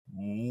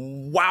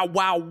Wow,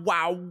 wow,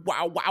 wow,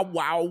 wow, wow,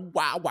 wow,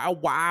 wow, wow,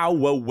 wow.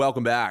 Well,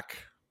 welcome back.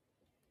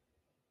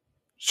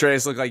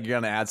 Shreyas, look like you're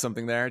gonna add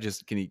something there.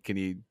 Just can you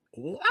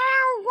wow,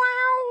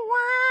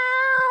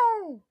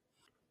 wow,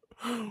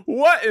 wow.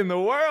 What in the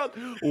world?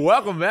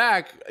 Welcome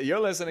back. You're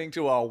listening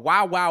to a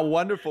wow,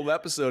 wonderful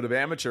episode of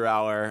Amateur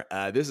Hour.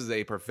 This is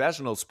a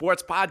professional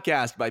sports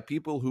podcast by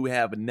people who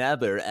have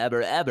never,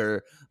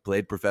 ever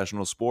played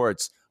professional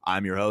sports.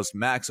 I'm your host,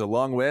 Max,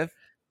 along with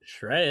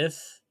Shreyas.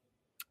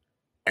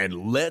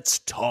 And let's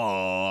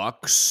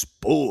talk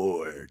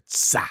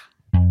sports.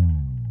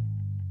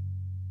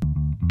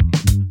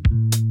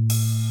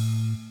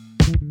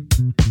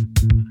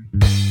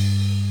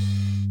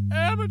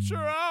 Amateur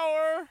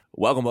Hour.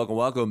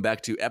 Welcome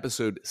back to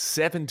episode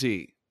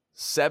 70.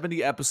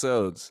 70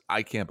 episodes.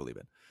 I can't believe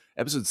it.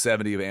 Episode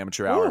 70 of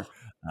Amateur Hour.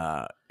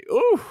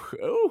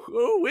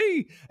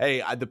 Wee.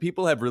 Hey, the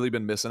people have really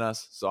been missing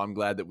us, so I'm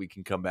glad that we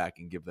can come back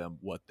and give them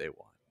what they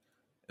want.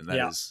 And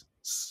that is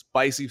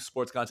spicy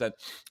sports content.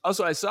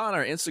 Also, I saw on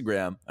our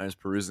Instagram, I was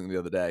perusing the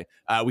other day,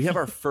 we have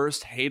our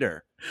first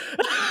hater.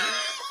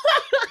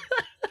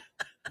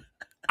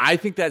 I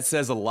think that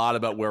says a lot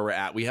about where we're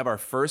at. We have our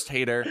first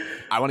hater.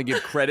 I want to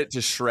give credit to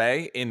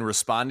Shrey in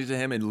responding to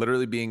him and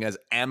literally being as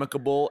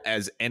amicable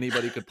as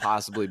anybody could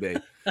possibly be.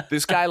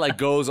 This guy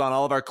goes on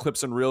all of our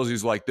clips and reels.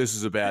 He's like, this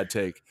is a bad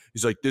take.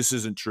 He's like, this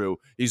isn't true.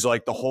 He's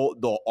like, all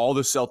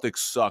the Celtics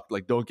sucked.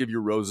 Like, don't give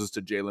your roses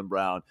to Jaylen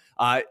Brown.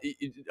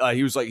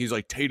 He's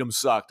like, Tatum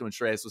sucked when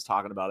Shreyas was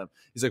talking about him.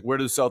 He's like, where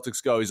do the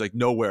Celtics go? He's like,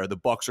 nowhere. The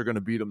Bucks are going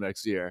to beat them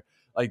next year.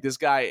 Like, this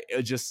guy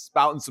just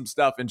spouting some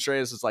stuff, and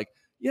Shreyas is like,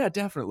 yeah,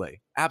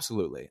 definitely.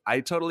 Absolutely. I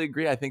totally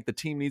agree. I think the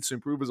team needs to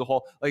improve as a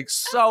whole. Like,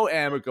 so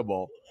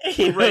amicable.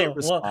 Great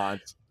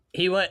response.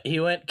 He went,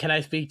 can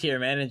I speak to your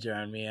manager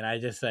on me? And I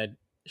just said,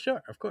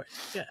 sure, of course.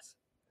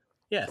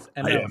 Yes.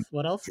 And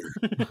what else?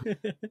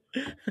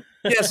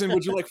 Yes, and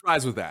would you like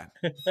fries with that?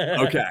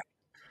 Okay.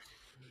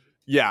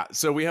 Yeah,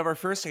 so we have our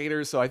first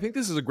haters. So I think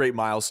this is a great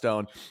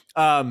milestone.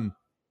 So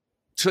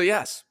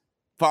yes,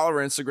 follow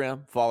our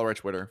Instagram, follow our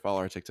Twitter, follow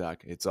our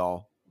TikTok. It's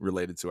all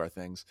related to our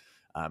things.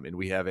 And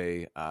we have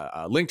a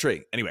link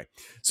tree. Anyway,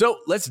 so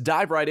let's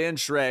dive right in,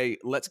 Shrey.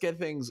 Let's get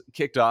things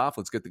kicked off.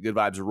 Let's get the good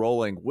vibes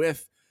rolling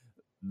with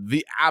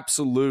the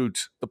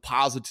absolute, the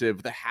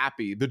positive, the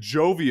happy, the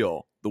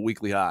jovial, the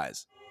weekly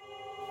highs.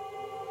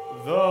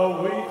 The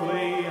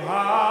weekly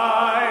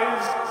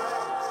highs.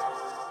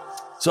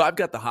 So I've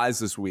got the highs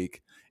this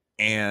week.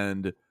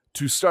 And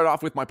to start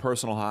off with my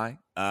personal high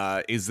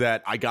is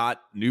that I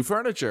got new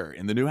furniture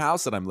in the new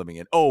house that I'm living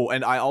in. Oh,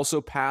 and I also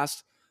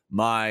passed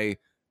my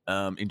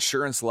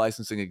insurance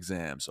licensing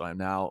exam. So I'm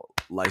now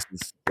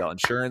licensed to sell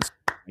insurance.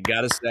 I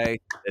gotta say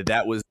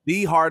that was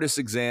the hardest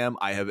exam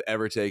I have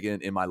ever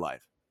taken in my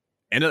life.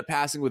 Ended up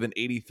passing with an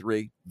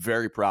 83.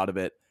 Very proud of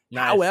it.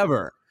 Nice.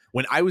 However,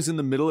 when I was in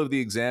the middle of the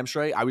exam,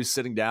 Shrey, I was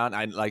sitting down.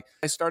 I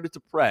started to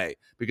pray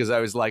because I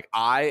was like,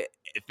 I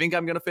think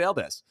I'm gonna fail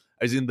this.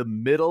 I was in the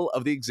middle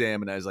of the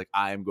exam and I was like,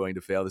 I am going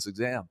to fail this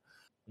exam.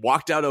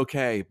 Walked out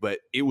okay, but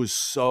it was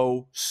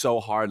so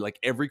hard. Like,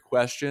 every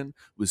question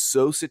was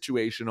so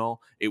situational.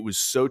 It was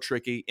so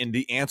tricky. And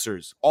the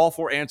answers, all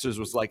four answers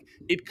was like,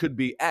 it could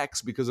be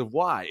X because of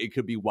Y. It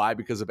could be Y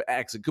because of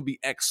X. It could be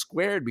X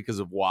squared because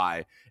of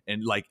Y.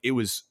 And it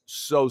was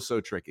so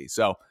tricky.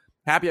 So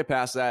happy I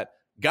passed that.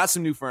 Got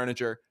some new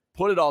furniture,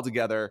 put it all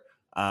together.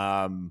 So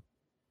I'm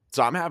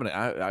having it.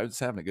 I was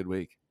having a good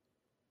week.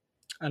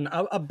 And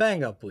a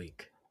bang up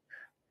week.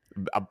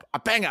 A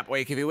bang up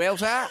week, if you will,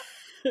 sir.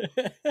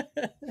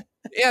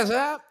 Yes,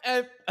 sir.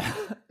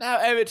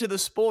 Now over to the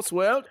sports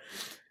world.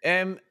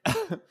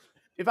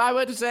 If I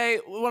were to say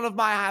one of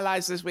my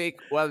highlights this week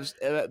was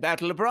about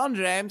LeBron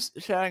James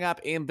showing up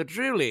in the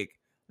Drew League.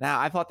 Now,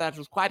 I thought that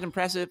was quite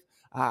impressive.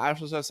 I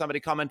also saw somebody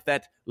comment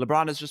that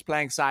LeBron is just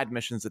playing side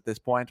missions at this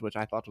point, which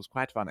I thought was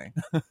quite funny.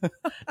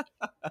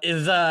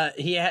 I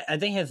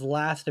think his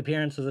last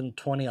appearance was in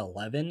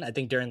 2011. I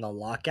think during the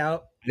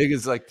lockout. I think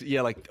it's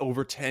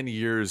over 10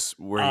 years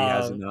where he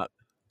has not.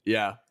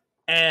 Yeah.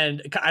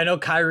 And I know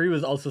Kyrie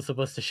was also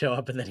supposed to show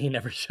up, and then he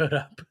never showed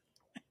up.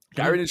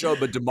 Kyrie didn't show up,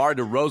 but DeMar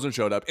DeRozan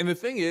showed up. And the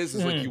thing is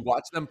you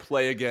watch them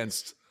play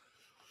against,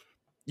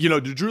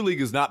 the Drew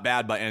League is not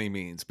bad by any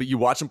means, but you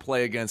watch them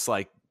play against,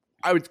 I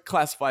would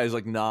classify as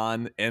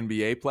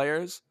non-NBA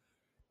players.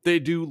 They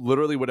do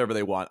literally whatever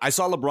they want. I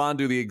saw LeBron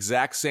do the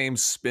exact same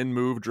spin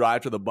move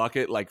drive to the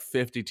bucket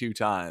 52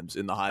 times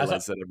in the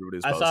highlights that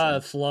everybody's posting. I saw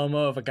a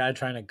slow-mo of a guy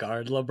trying to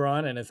guard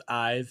LeBron, and his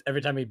eyes,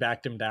 every time he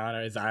backed him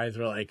down, his eyes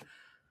were like...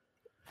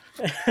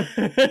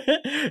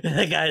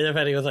 the guy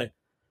defending was like,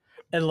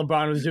 and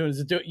LeBron was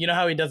doing,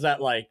 how he does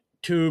that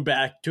two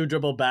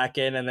dribble back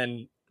in and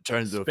then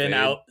turns spin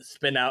out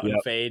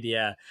and fade.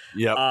 Yeah.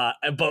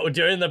 But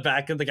during the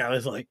back of the guy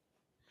was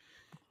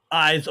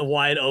eyes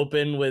wide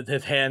open with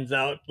his hands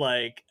out,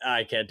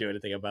 I can't do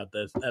anything about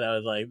this. And I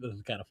was like, this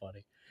is kind of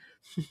funny.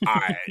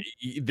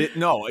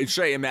 No,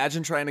 Shrey,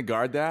 imagine trying to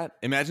guard that.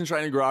 Imagine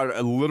trying to guard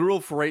a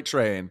literal freight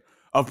train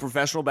of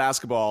professional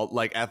basketball,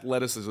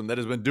 athleticism that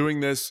has been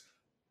doing this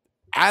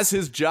as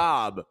his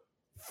job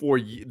for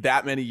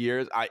that many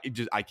years. I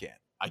can't.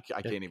 I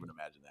can't even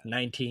imagine that.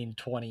 19,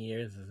 20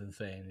 years is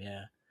insane.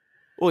 Yeah.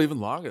 Well, even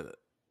longer than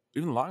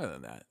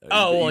that.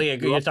 Oh, well, yeah,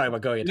 you're talking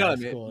about going into high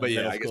school and But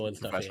middle I guess school and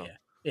stuff. professional.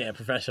 Yeah,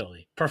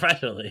 professionally.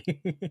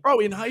 Bro,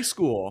 in high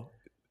school,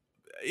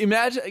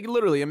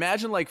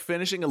 imagine like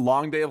finishing a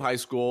long day of high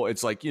school.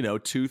 It's like,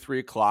 2, 3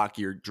 o'clock.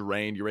 You're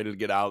drained. You're ready to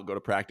get out, go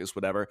to practice,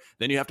 whatever.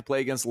 Then you have to play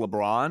against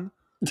LeBron.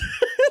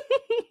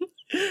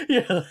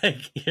 You're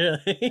like, and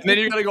then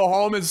you're going to go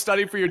home and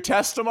study for your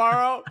test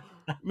tomorrow?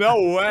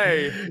 No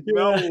way.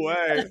 No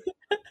way.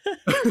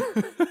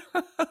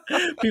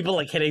 People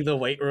like hitting the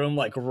weight room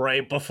like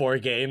right before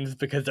games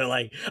because they're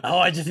like, oh,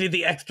 I just need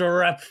the extra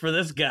reps for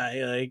this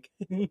guy. Like,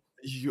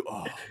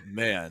 oh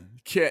man,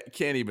 can't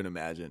even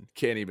imagine.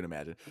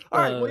 All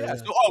right, well, yeah.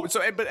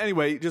 But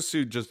anyway, just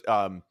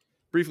to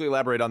briefly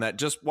elaborate on that,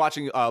 just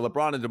watching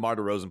LeBron and DeMar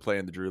DeRozan play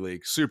in the Drew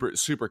League, super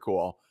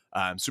cool.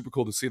 Super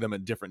cool to see them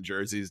in different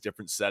jerseys,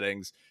 different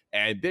settings,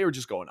 and they were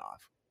just going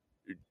off,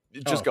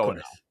 going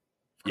off.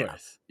 Of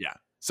course. Yeah.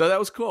 So that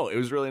was cool. It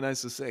was really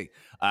nice to see.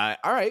 All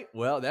right.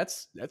 Well,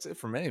 that's it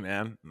for me,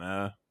 man.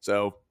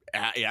 So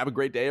have a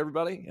great day,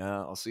 everybody.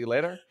 I'll see you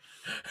later.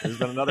 There's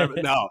been another.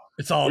 No,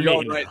 it's all me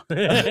now. Right.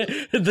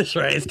 The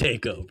Shreyas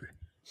takeover.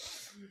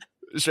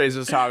 Shreyas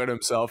is talking to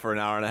himself for an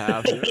hour and a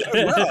half.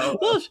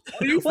 What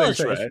do you think,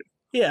 Shrey?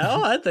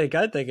 Yeah. I think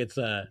it's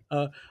a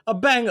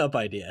bang up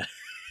idea.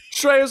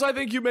 Shreyas, I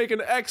think you make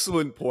an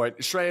excellent point.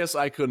 Shreyas,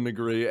 I couldn't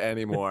agree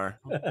anymore.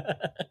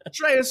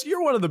 Shreyas,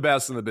 you're one of the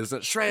best in the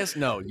business. Shreyas,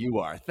 no, you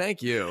are.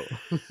 Thank you.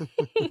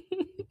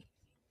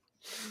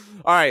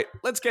 All right,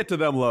 let's get to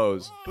them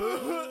lows.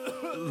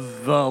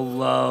 The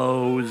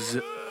lows.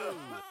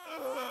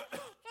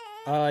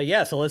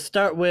 So let's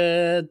start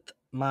with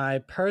my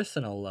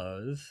personal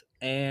lows.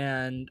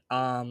 And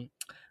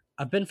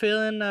I've been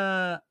feeling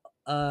a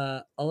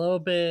little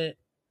bit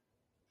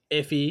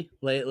iffy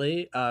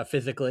lately,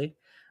 physically.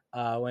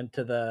 Went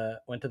to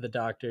the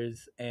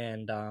doctors,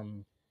 and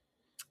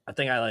I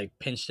think I like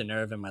pinched a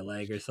nerve in my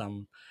leg or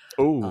something.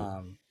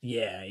 Oh,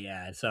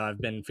 yeah. So I've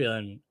been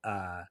feeling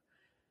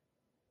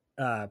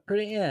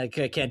pretty. Yeah, I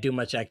can't do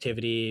much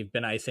activity.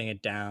 Been icing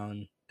it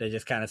down. They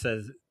just kind of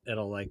says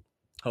it'll like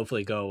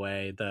hopefully go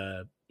away.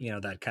 That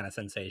kind of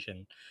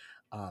sensation.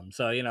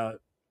 So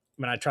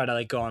when I try to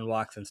like go on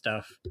walks and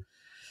stuff,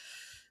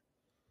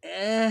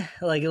 like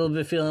a little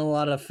bit feeling a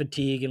lot of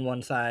fatigue in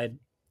one side.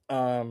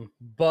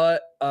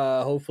 But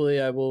hopefully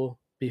I will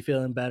be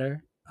feeling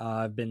better.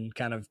 I've been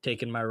kind of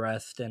taking my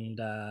rest and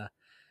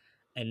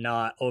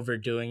not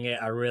overdoing it.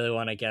 I really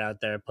want to get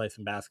out there, play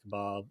some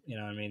basketball,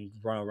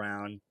 run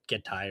around,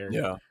 get tired,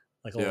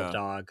 like a little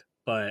dog.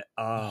 But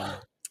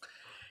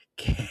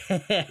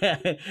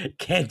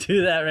can't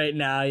do that right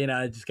now.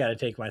 I just got to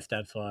take my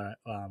steps so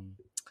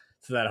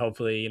that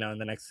hopefully, in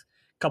the next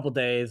couple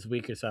days,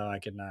 week or so, I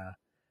can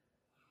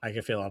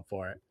feel up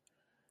for it.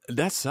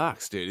 That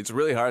sucks, dude. It's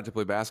really hard to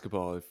play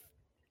basketball. Have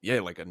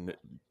you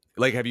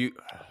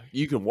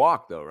can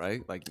walk though,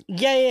 right? Like,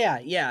 yeah.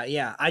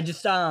 I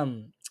just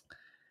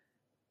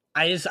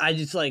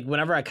like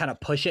whenever I kind of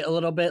push it a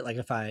little bit, like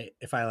if I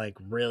like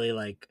really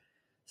like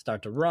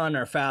start to run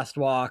or fast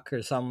walk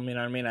or something, you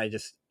know what I mean?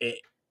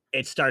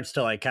 It starts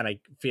to like kind of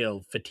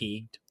feel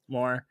fatigued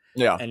more.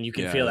 Yeah. And you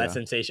can feel that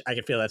sensation. I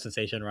can feel that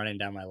sensation running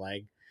down my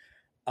leg.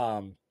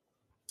 But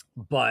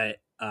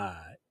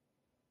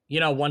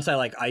once I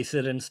like ice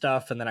it and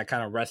stuff, and then I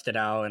kind of rest it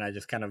out, and I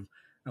just kind of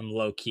I'm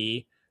low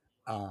key,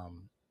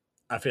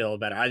 I feel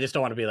better. I just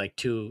don't want to be like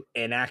too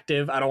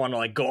inactive. I don't want to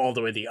like go all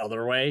the way the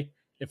other way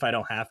if I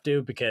don't have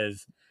to,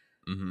 because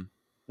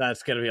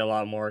that's gonna be a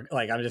lot more.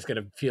 Like I'm just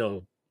gonna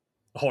feel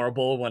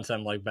horrible once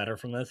I'm like better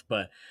from this.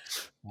 But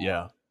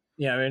yeah,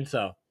 I mean,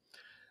 so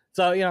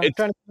trying to keep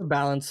a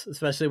balance,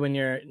 especially when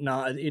you're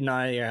not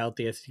at your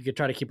healthiest. You could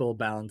try to keep a little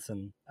balance,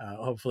 and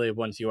hopefully,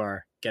 once you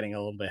are getting a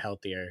little bit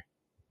healthier,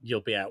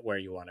 you'll be at where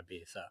you want to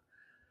be. So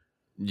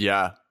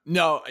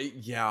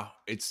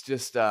it's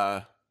just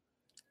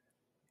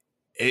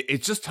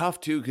it's just tough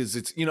too, because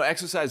it's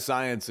exercise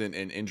science and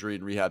injury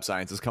and rehab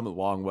science has come a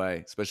long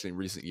way, especially in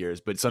recent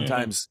years. But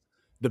sometimes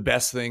the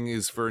best thing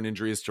is for an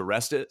injury is to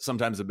rest it.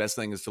 Sometimes the best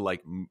thing is to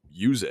like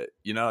use it.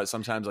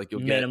 Sometimes like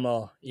you'll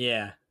minimal,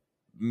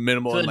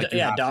 minimal, and like you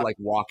have to like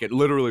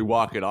literally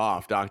walk it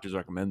off. Doctors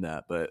recommend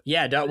that, but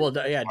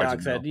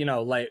doc said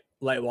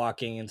light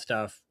walking and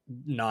stuff,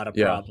 not a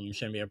problem,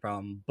 shouldn't be a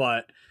problem,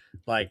 but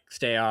like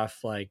stay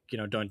off, like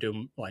don't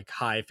do like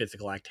high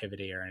physical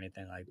activity or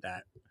anything like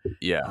that.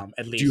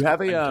 At least do you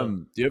have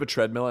a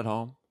treadmill at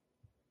home?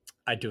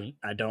 I don't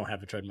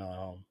have a treadmill at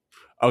home.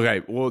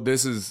 Okay, well,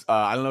 this is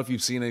I don't know if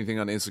you've seen anything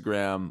on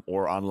Instagram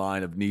or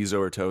online of knees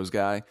over toes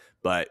guy,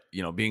 but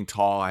being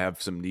tall, I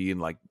have some knee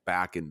and like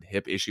back and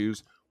hip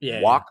issues.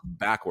 Walk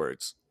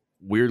backwards.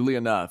 Weirdly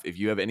enough, if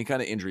you have any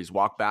kind of injuries,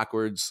 walk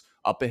backwards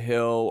up a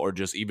hill or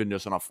even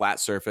just on a flat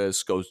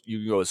surface. You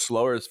can go as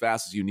slow or as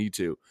fast as you need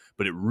to,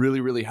 but it really,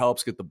 really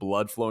helps get the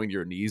blood flowing to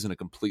your knees in a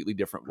completely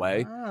different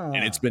way.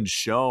 And it's been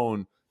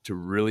shown to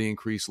really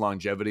increase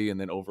longevity and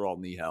then overall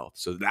knee health.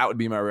 So that would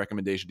be my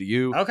recommendation to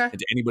you Okay. and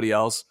to anybody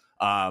else.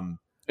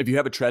 If you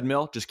have a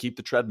treadmill, just keep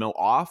the treadmill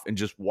off and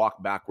just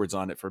walk backwards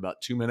on it for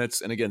about 2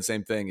 minutes. And again,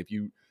 same thing. If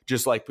you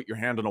just like put your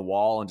hand on a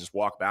wall and just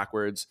walk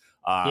backwards.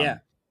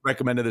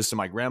 Recommended this to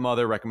my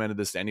grandmother, recommended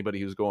this to anybody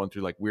who's going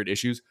through like weird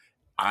issues.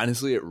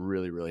 Honestly, it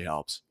really, really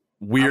helps.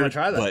 Weird,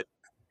 but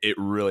it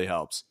really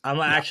helps. I'm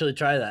going to actually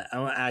try that. I'm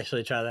going to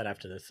actually try that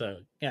after this. So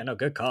yeah, no,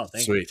 good call.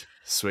 Thank you.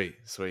 Sweet.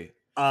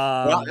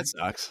 Well, that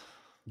sucks.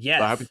 Yes.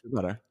 But I hope you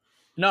feel better.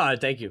 No,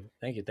 thank you.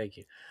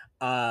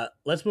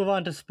 Let's move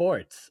on to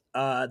sports.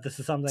 This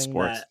is something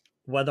that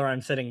whether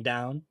I'm sitting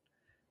down,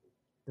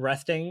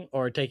 resting,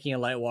 or taking a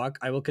light walk,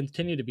 I will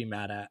continue to be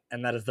mad at,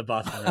 and that is the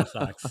Boston Red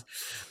Sox.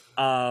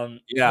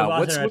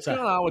 What's going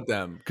on with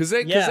them? Because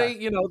they,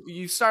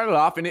 you started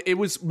off and it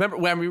was, remember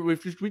when we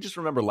just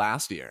remember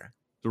last year,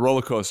 the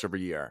roller coaster of a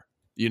year.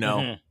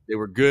 They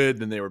were good,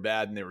 then they were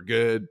bad, and they were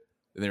good,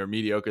 then they were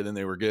mediocre, then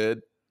they were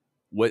good.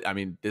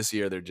 This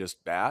year they're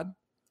just bad.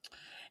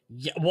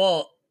 Yeah,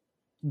 well,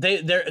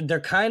 they're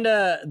kind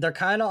of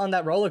on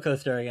that roller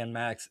coaster again,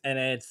 Max,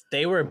 and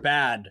they were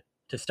bad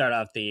to start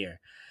off the year.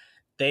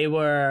 They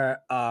were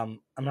I'm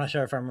not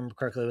sure if I remember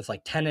correctly, it was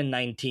like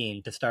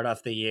 10-19 to start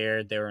off the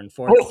year. They were in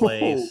fourth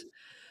place.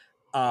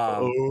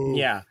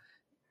 Yeah.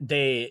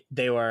 They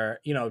were,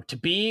 to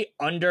be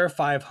under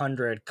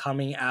 500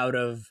 coming out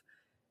of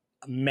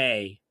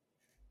May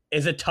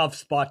is a tough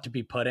spot to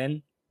be put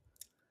in.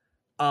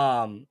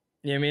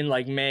 You know what I mean?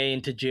 Like May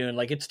into June,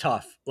 like it's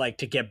tough, like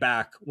to get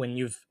back when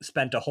you've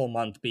spent a whole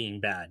month being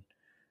bad.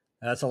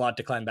 That's a lot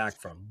to climb back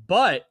from.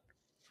 But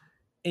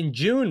in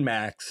June,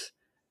 Max,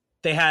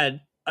 they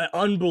had an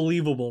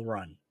unbelievable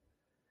run.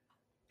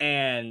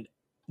 And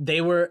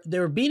they were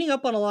beating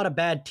up on a lot of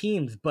bad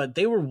teams, but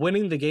they were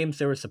winning the games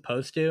they were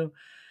supposed to.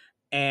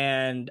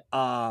 And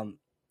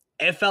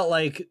it felt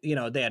like,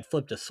 they had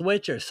flipped a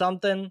switch or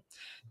something.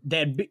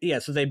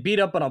 So they beat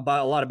up on a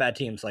lot of bad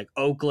teams like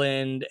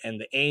Oakland and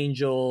the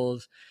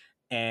Angels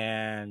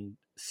and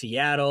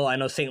Seattle. I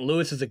know St.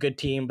 Louis is a good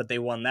team, but they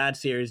won that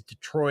series.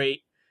 Detroit,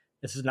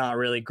 this is not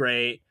really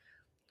great.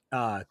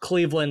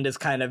 Cleveland is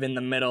kind of in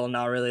the middle,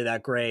 not really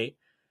that great.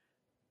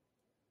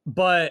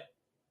 But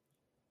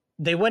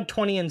they went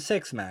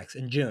 20-6, Max,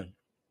 in June.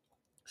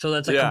 So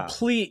that's a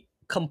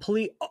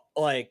complete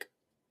like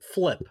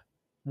flip,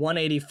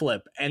 180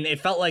 flip. And it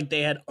felt like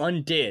they had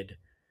undid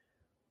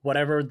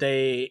whatever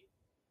they're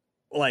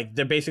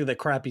basically the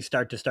crappy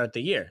start to start the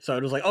year. So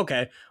it was like,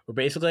 okay, we're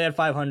basically at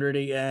 500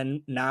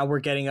 again. Now we're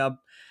getting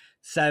up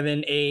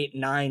 7, 8,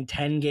 9,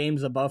 10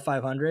 games above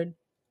 500.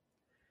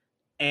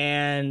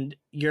 And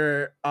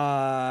you're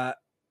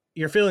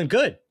feeling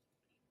good.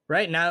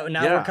 Right? Now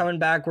we're coming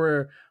back.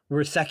 We're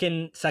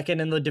second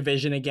in the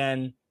division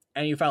again.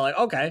 And you felt like,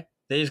 okay,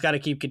 they just got to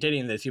keep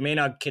continuing this. You may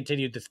not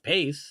continue this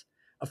pace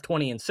of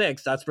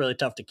 20-6. That's really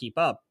tough to keep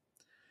up.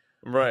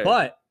 Right.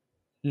 But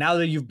now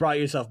that you've brought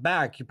yourself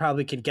back, you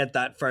probably can get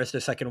that first or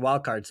second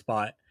wildcard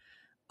spot.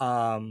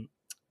 And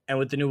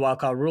with the new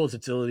wildcard rules,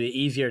 it's a little bit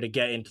easier to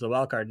get into the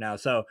wildcard now.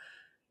 So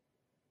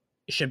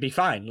it should be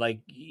fine. Like,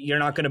 you're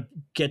not going to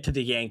get to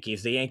the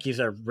Yankees. The Yankees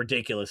are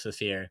ridiculous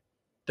this year.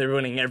 They're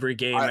winning every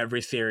game,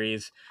 every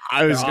series.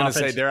 I was going to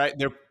say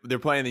they're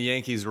playing the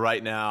Yankees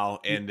right now,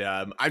 and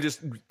I've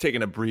just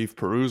taken a brief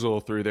perusal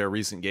through their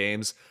recent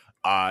games.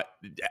 Got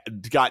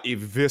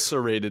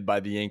eviscerated by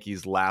the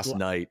Yankees last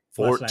night,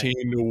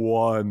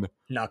 14-1.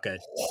 Not good.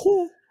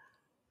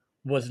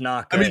 Was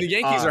not good. The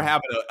Yankees are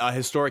having a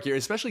historic year,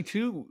 especially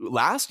too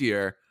last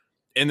year.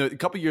 And a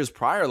couple years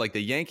prior, like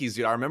the Yankees,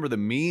 I remember the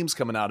memes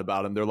coming out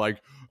about them. They're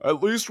like,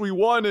 at least we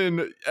won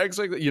in X,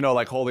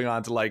 like holding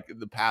on to like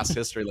the past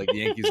history. Like the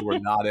Yankees were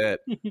not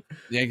it. The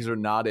Yankees were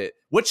not it.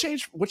 What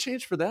changed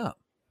for them?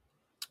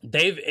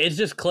 It's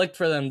just clicked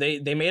for them.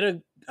 They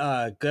made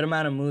a good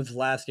amount of moves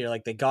last year.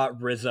 Like they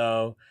got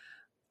Rizzo,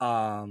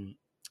 and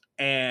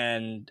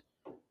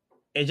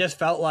it just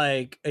felt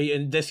like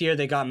this year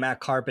they got Matt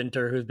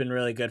Carpenter, who's been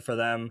really good for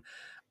them.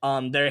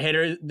 Their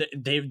hitters,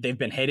 they've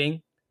been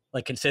hitting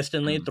like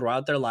consistently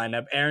throughout their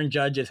lineup. Aaron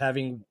Judge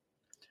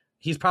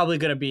he's probably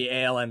going to be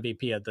AL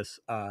MVP at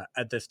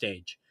this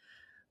stage.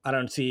 I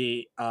don't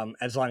see,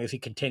 as long as he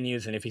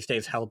continues and if he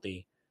stays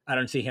healthy, I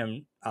don't see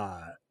him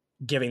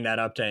giving that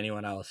up to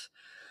anyone else.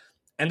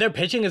 And their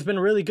pitching has been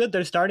really good.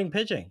 Their starting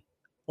pitching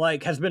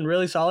has been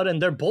really solid, and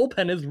their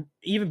bullpen is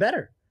even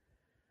better.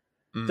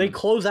 They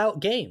close out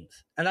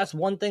games, and that's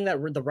one thing that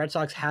the Red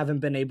Sox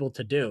haven't been able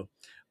to do.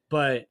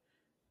 But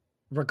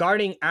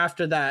regarding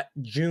after that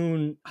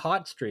June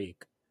hot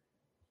streak,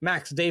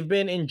 Max, they've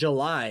been in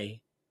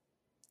July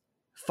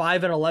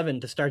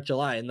 5-11 to start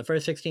July in the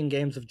first 16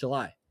 games of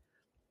July.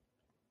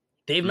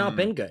 They've not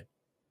been good.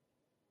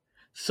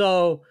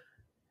 So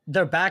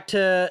they're back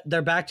to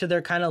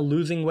their kind of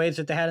losing ways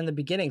that they had in the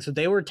beginning. So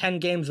they were 10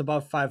 games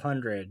above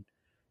 500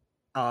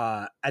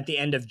 at the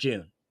end of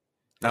June.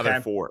 Now they're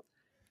 4.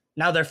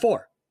 Now they're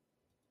 4.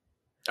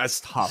 That's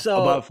tough.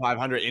 So, above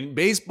 500 in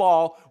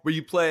baseball, where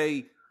you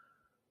play,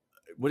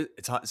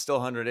 it's still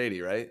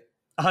 180, right?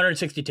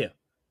 162.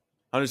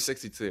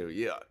 162.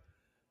 Yeah.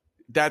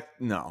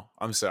 No,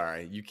 I'm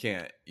sorry. You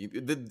can't.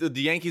 The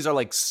Yankees are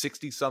like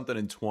 60 something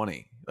and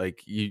 20.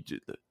 Like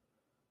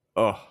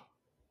oh,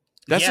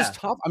 that's just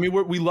tough. I mean,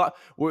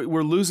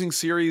 we're losing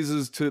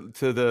series to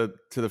the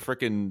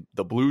freaking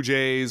the Blue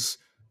Jays,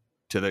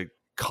 to the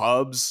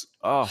Cubs.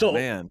 Oh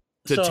man,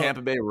 to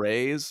Tampa Bay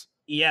Rays.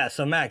 Yeah.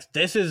 So Max,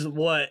 this is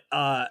what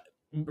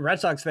Red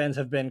Sox fans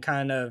have been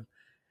kind of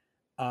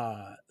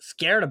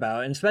scared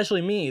about, and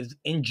especially me. Is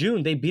in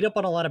June they beat up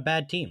on a lot of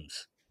bad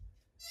teams.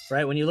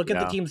 Right? When you look at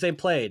the teams they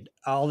played,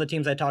 all the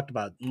teams I talked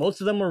about, most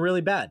of them were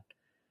really bad.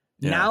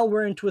 Yeah. Now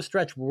we're into a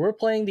stretch where we're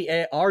playing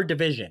our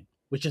division,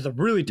 which is a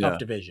really tough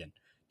division.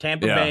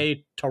 Tampa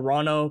Bay,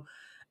 Toronto,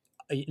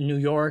 New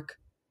York.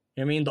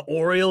 I mean, the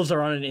Orioles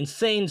are on an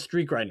insane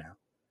streak right now.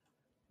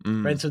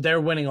 Right? So they're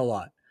winning a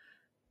lot.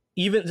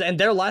 And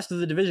they're last of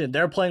the division.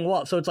 They're playing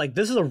well. So it's like,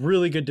 this is a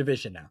really good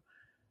division now.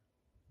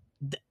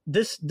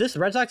 This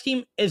Red Sox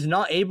team is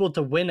not able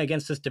to win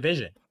against this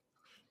division.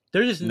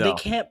 They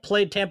can't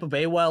play Tampa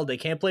Bay well. They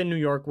can't play New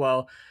York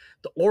well.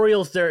 The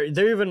Orioles, they're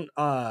even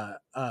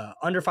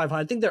under 500.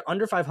 I think they're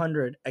under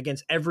 500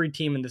 against every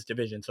team in this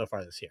division so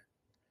far this year.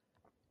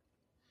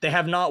 They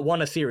have not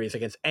won a series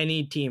against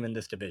any team in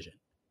this division.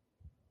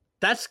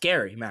 That's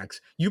scary, Max.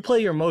 You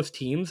play your most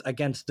teams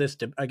against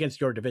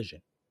your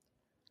division,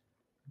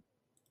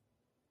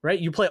 right?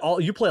 You play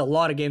a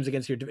lot of games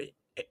against your division.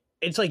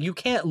 It's like you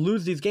can't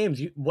lose these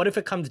games. What if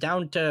it comes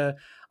down to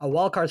a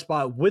wild card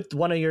spot with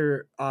one of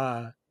your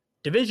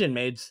division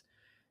mates,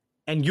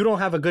 and you don't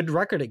have a good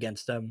record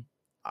against them?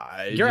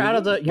 You're out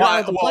of the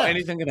playoffs.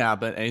 Anything can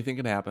happen. Anything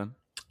can happen.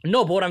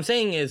 No, but what I'm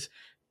saying is,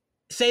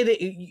 say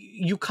that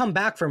you come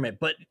back from it,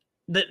 but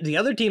the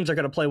other teams are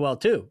going to play well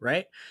too,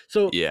 right?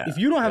 So if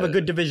you don't have a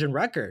good division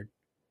record,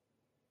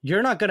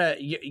 you're not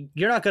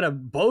gonna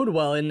bode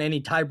well in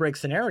any tiebreak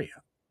scenario,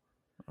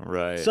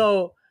 right?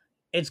 So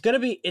it's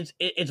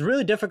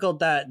really difficult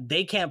that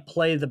they can't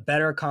play the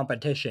better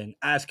competition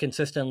as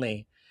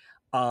consistently,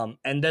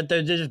 and that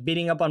they're just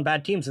beating up on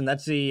bad teams, and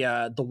that's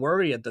the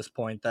worry at this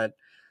point. That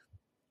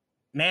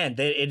man,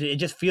 it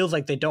just feels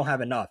like they don't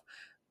have enough.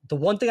 The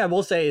one thing I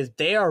will say is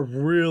they are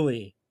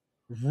really,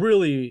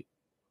 really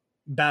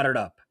battered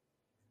up,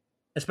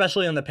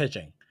 especially on the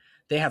pitching.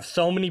 They have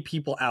so many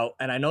people out,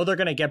 and I know they're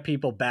going to get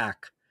people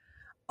back.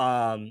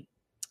 Whether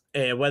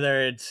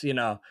it's,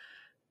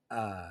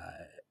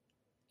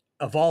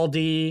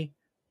 Evaldi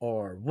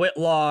or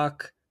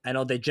Whitlock. I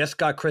know they just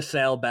got Chris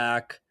Sale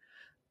back.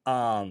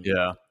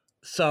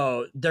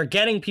 So they're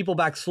getting people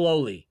back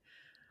slowly.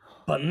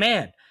 But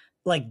man,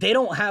 like they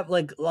don't have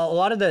like a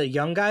lot of the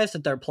young guys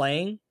that they're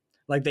playing.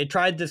 Like they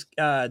tried this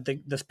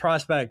this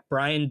prospect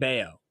Brian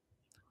Bayo.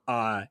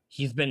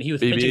 He was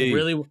pitching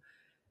really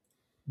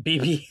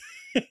BB.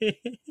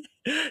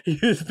 He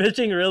was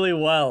pitching really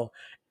well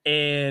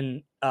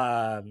in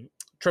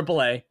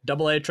AAA,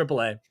 AA,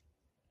 AAA.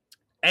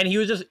 And he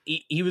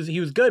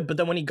was good, but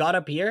then when he got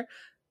up here,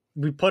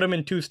 we put him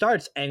in 2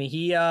 starts, and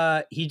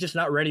he's just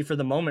not ready for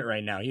the moment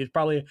right now.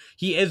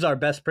 He is our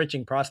best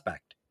pitching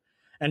prospect,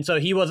 and so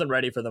he wasn't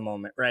ready for the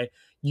moment, right?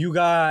 You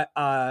got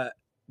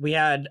we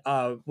had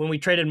when we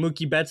traded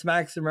Mookie Betts,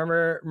 Max.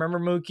 Remember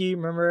Mookie?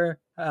 Remember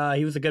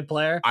he was a good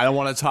player. I don't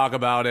want to talk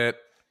about it.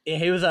 Yeah,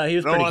 he was pretty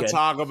good. I don't want to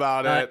talk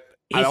about it.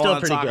 I don't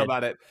want to talk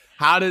about it.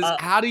 How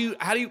do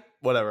you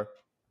whatever?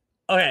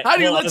 Okay. How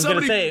do you let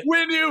somebody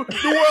win you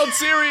the World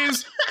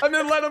Series and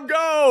then let him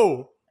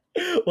go?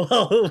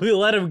 Well, we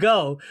let him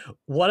go.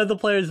 One of the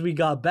players we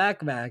got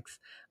back, Max,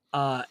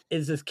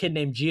 is this kid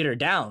named Jeter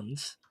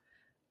Downs.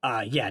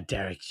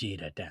 Derek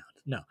Jeter Downs.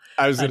 No,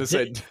 I was gonna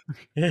say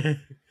Derek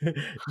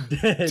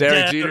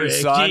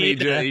Jeter's son. He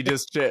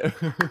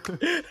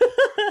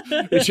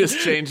just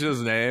changed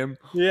his name.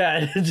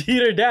 Yeah,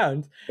 Jeter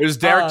Downs. It was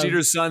Derek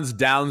Jeter's son's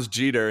Downs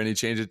Jeter, and he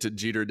changed it to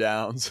Jeter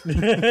Downs.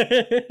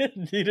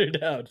 Jeter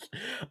Downs.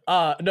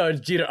 No, it's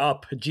Jeter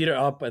up,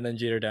 and then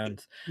Jeter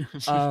Downs.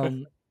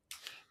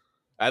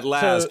 At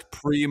last,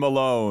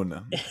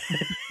 Pre-Malone.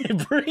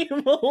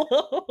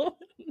 Pre-Malone.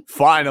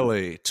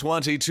 Finally,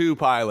 22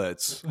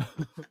 pilots.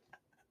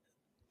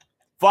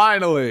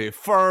 Finally,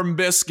 Firm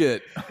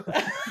Biscuit.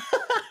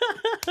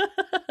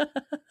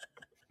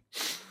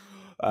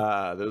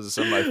 Those are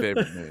some of my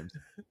favorite names.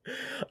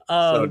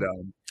 So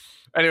dumb.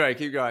 Anyway,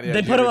 keep going. Yeah,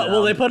 they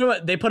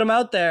put him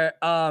out there.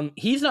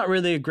 He's not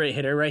really a great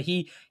hitter, right?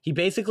 He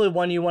basically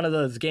won you one of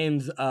those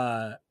games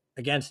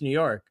against New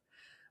York,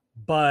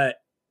 but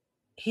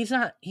he's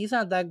not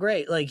that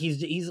great. Like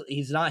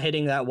he's not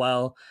hitting that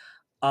well.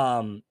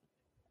 So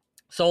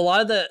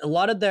a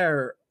lot of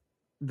their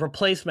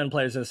replacement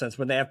players, in a sense,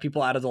 when they have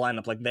people out of the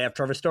lineup, like they have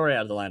Trevor Story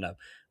out of the lineup,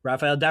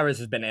 Rafael Devers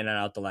has been in and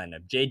out the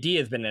lineup, JD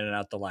has been in and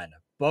out the lineup,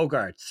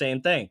 Bogart,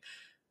 same thing.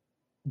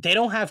 They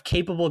don't have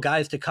capable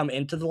guys to come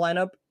into the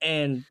lineup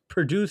and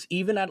produce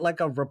even at like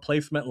a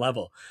replacement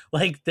level.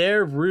 Like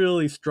they're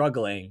really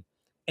struggling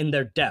in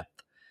their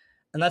depth,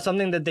 and that's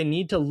something that they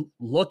need to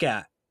look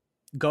at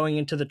going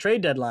into the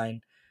trade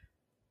deadline.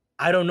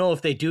 I don't know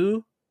if they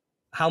do,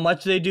 how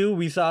much they do.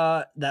 We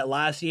saw that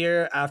last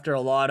year after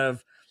a lot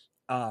of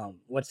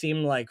what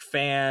seemed like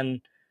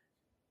fan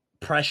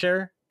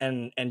pressure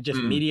and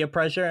just media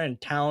pressure and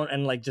town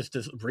and like just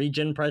this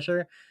region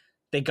pressure,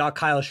 they got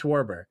Kyle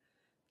Schwarber.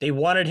 They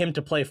wanted him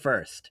to play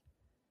first.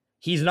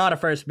 He's not a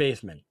first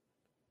baseman.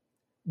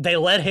 They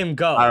let him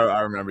go. I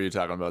remember you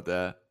talking about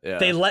that. Yeah.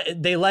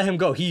 They let him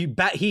go. He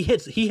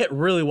hit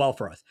really well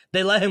for us.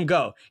 They let him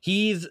go.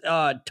 He's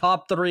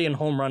top 3 in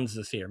home runs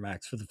this year,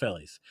 Max, for the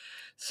Phillies.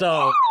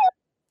 So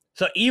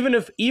even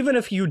if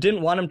you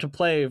didn't want him to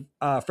play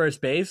first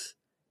base,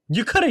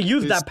 you could have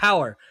used that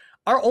power.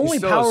 Our only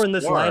power in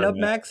this lineup,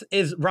 Max,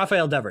 is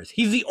Rafael Devers.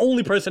 He's the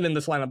only person in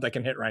this lineup that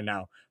can hit right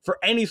now for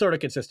any sort of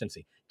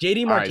consistency.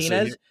 JD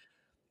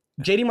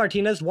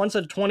Martinez, once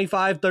a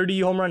 25, 30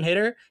 home run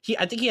hitter.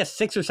 I think he has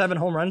 6 or 7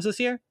 home runs this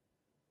year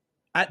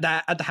at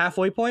the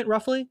halfway point,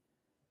 roughly.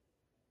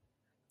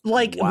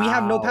 Like, we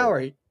have no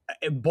power.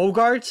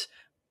 Bogarts,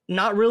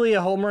 not really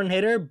a home run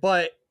hitter,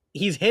 but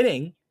he's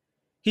hitting.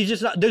 He's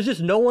just not. There's just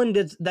no one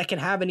that can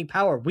have any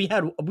power. We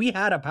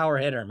had a power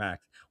hitter,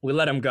 Max. We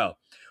let him go.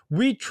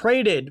 We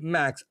traded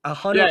Max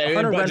 100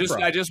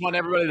 Renfroe. I just want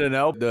everybody to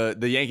know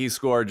the Yankees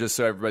score, just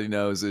so everybody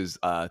knows, is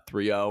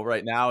 3-0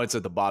 right now. It's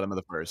at the bottom of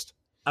the first.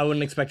 I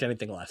wouldn't expect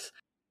anything less.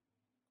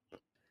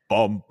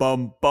 Bum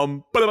bum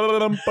bum. Boom.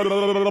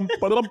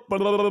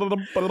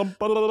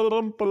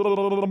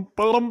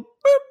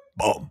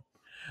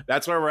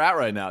 That's where we're at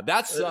right now.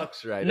 That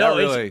sucks, right? No,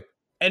 really.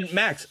 And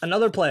Max,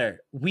 another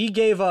player. We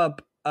gave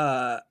up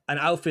an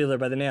outfielder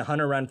by the name of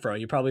Hunter Renfroe.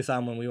 You probably saw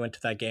him when we went to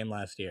that game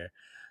last year.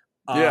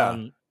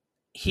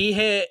 He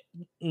hit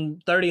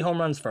 30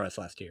 home runs for us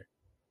last year.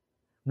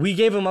 We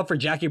gave him up for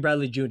Jackie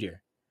Bradley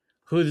Jr.,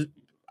 who's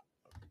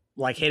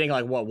like hitting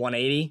like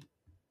 180,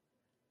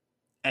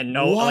 and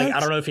I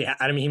don't know if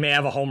he may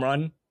have a home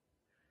run.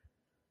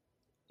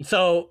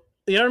 So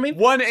you know what I mean?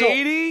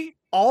 180. So,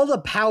 all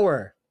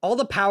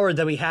the power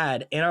that we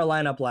had in our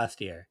lineup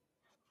last year,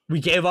 we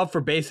gave up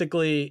for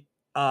basically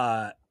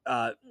a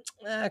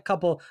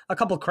couple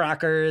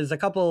crackers, a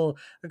couple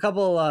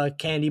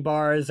candy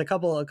bars, a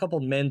couple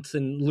mints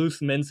and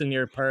loose mints in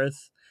your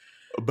purse.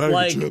 A bag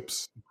of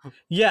chips.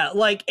 Yeah,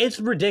 like, it's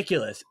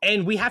ridiculous.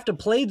 And we have to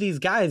play these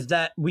guys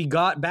that we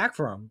got back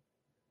from,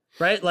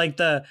 right? Like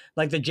the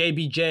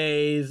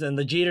JBJs and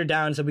the Jeter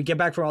Downs that we get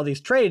back from all these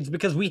trades,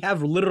 because we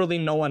have literally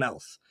no one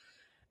else.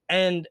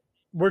 And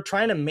we're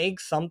trying to make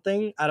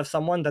something out of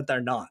someone that they're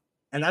not.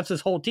 And that's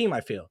this whole team,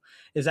 I feel,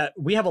 is that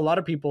we have a lot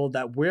of people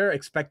that we're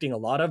expecting a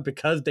lot of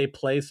because they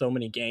play so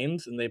many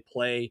games and they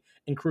play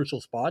in crucial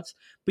spots.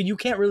 But you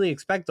can't really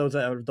expect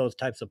those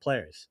types of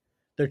players.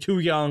 They're too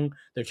young.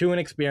 They're too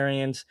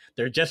inexperienced.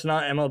 They're just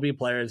not MLB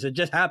players. It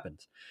just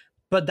happens.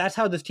 But that's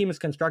how this team is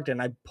constructed.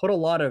 And I put a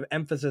lot of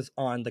emphasis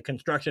on the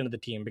construction of the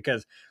team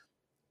because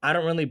I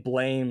don't really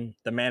blame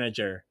the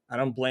manager. I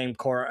don't blame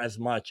Cora as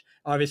much.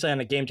 Obviously, on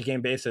a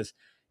game-to-game basis,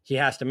 he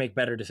has to make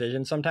better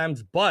decisions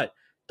sometimes. But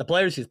the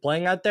players he's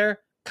playing out there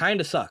kind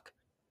of suck.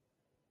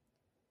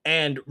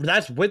 And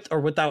that's with or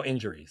without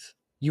injuries.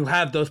 You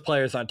have those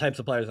types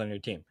of players on your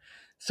team.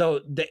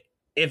 So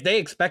if they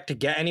expect to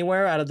get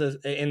anywhere out of this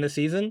in the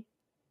season,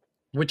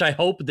 which I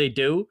hope they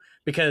do,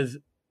 because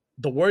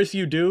the worse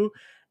you do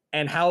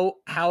and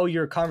how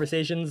your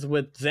conversations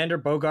with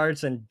Xander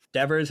Bogaerts and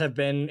Devers have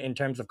been in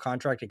terms of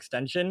contract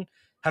extension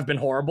have been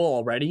horrible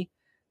already.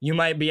 You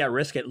might be at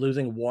risk at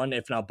losing one,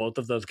 if not both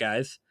of those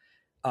guys,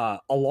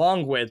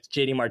 along with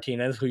JD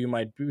Martinez, who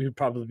you'd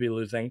probably be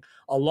losing,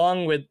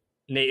 along with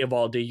Nate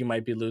Eovaldi, you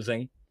might be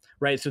losing,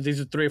 right? So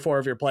these are 3 or 4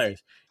 of your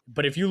players.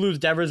 But if you lose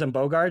Devers and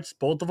Bogaerts,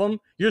 both of them,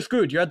 you're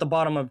screwed. You're at the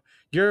bottom of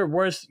your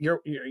worst.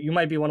 You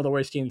might be one of the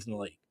worst teams in the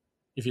league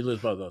if you lose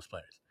both of those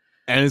players.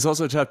 And it's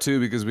also tough too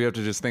because we have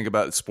to just think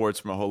about sports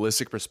from a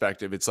holistic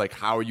perspective. It's like,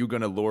 how are you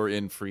going to lure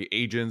in free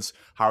agents?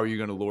 How are you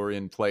going to lure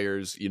in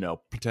players?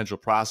 Potential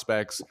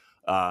prospects.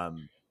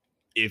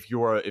 If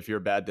you're a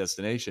bad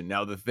destination.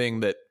 Now, the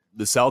thing that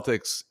the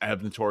Celtics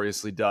have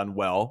notoriously done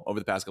well over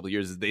the past couple of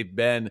years is they've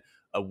been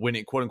a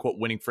winning, quote unquote,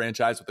 winning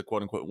franchise with a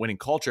quote unquote winning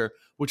culture,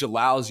 which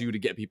allows you to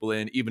get people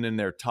in even in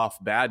their tough,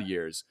 bad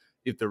years.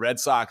 If the Red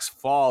Sox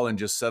fall and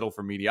just settle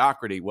for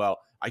mediocrity, well,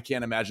 I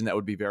can't imagine that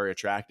would be very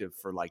attractive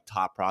for like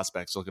top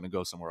prospects looking to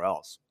go somewhere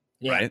else.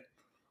 Yeah.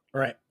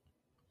 Right.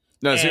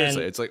 No,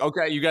 seriously. It's like,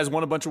 okay, you guys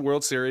won a bunch of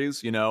World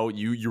Series,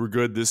 you were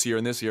good this year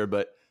and this year,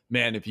 but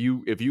man, if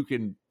you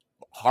can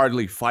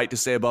hardly fight to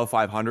stay above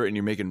 500 and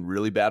you're making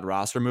really bad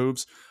roster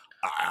moves,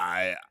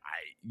 and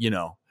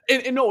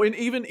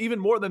even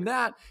more than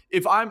that,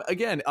 if I'm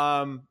again,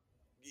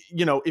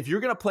 if you're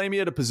going to play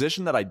me at a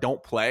position that I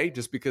don't play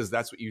just because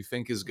that's what you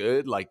think is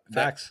good, like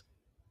facts.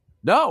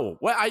 No,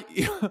 well,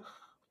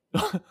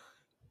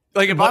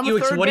 like if I'm a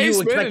third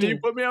baseman and you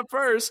put me up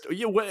first,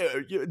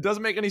 it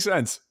doesn't make any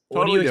sense.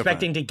 What are you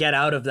expecting to get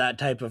out of that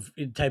type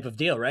of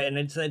deal, right? And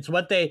it's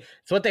what they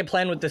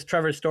plan with this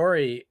Trevor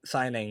Story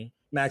signing,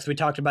 Max. We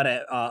talked about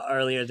it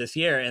earlier this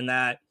year, in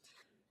that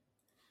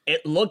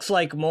it looks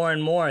like more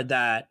and more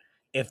that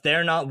if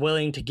they're not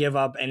willing to give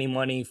up any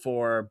money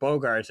for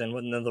Bogaerts and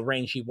within the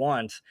range he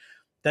wants,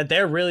 that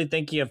they're really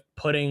thinking of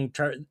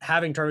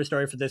having Trevor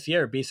Story for this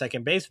year be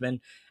second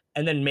baseman,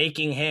 and then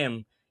making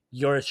him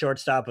your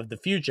shortstop of the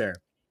future.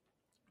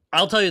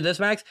 I'll tell you this,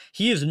 Max,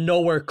 he is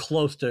nowhere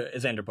close to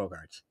Xander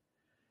Bogaerts.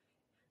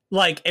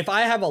 Like, if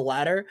I have a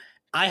ladder,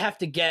 I have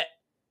to get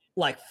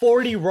like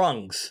 40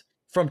 rungs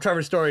from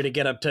Trevor Story to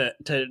get up to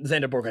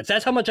Xander Bogaerts.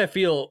 That's how much I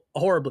feel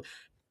horribly.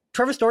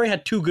 Trevor Story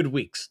had 2 good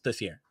weeks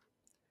this year.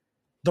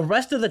 The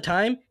rest of the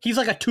time, he's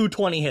like a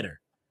 220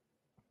 hitter.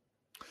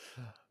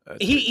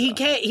 He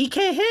can't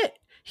hit.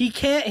 He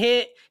can't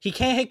hit. He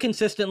can't hit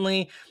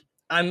consistently.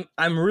 I'm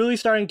really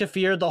starting to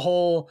fear the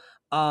whole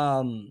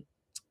Coors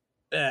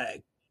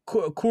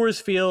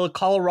Field,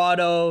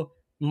 Colorado,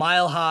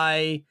 Mile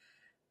High,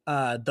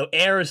 the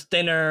air is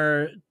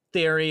thinner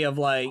theory of,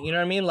 like, you know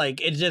what I mean?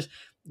 Like, it's just,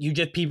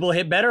 people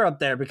hit better up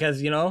there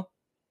because, you know,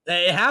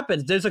 it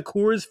happens. There's a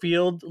Coors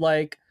Field,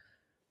 like,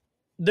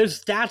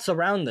 there's stats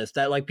around this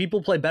that, like,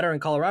 people play better in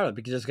Colorado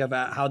because of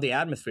how the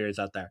atmosphere is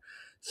out there.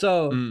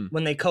 So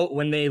when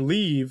they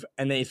leave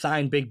and they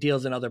sign big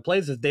deals in other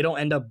places, they don't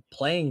end up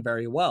playing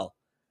very well.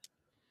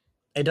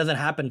 It doesn't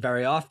happen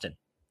very often.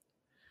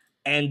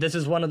 And this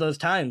is one of those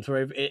times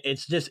where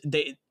it's just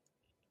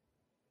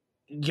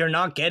you're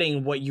not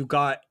getting what you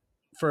got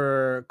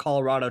for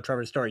Colorado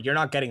Trevor Story. You're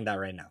not getting that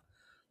right now.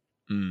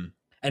 And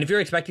if you're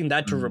expecting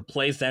that to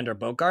replace Xander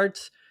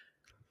Bogaerts,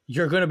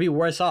 you're going to be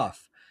worse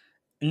off.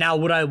 Now,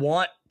 would I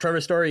want Trevor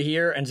Story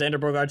here and Xander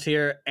Bogaerts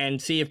here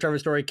and see if Trevor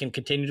Story can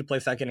continue to play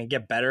second and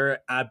get better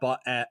at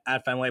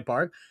Fenway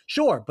Park?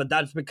 Sure, but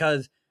that's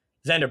because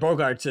Xander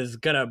Bogaerts is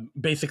going to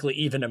basically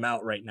even him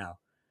out right now.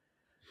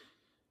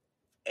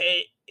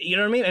 You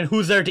know what I mean? And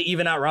who's there to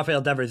even out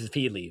Rafael Devers if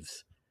he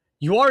leaves?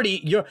 You're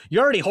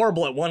already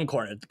horrible at one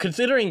corner.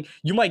 Considering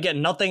you might get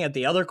nothing at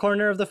the other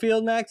corner of the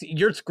field, Max,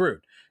 you're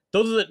screwed.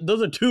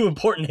 Those are 2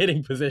 important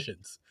hitting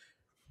positions,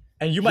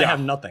 and you might have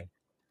nothing.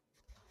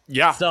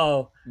 Yeah.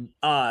 So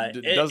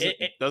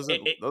it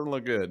doesn't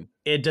look good.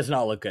 It does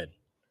not look good.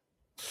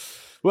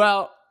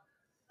 Well,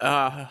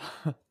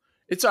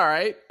 it's all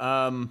right.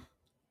 Well,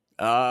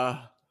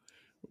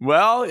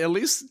 at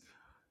least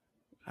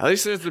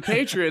there's the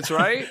Patriots,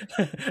 right?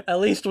 At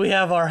least we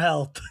have our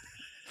health.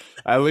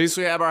 At least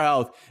we have our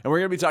health. And we're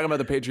going to be talking about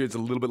the Patriots a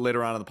little bit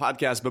later on in the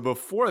podcast. But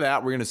before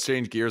that, we're going to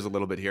change gears a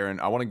little bit here.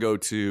 And I want to go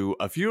to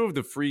a few of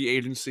the free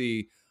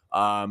agency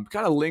kind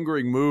of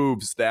lingering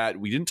moves that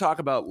we didn't talk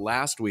about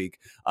last week,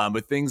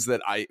 but things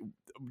that I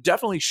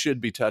definitely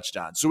should be touched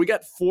on. So we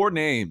got 4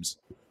 names,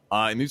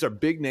 and these are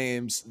big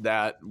names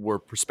that were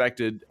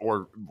prospected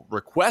or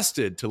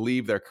requested to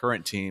leave their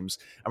current teams.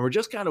 And we're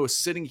just kind of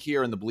sitting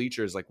here in the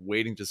bleachers, like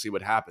waiting to see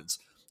what happens.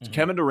 Mm-hmm.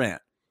 Kevin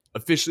Durant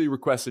officially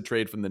requested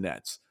trade from the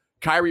Nets.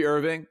 Kyrie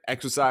Irving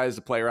exercised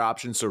a player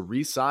option, so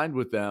re-signed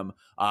with them,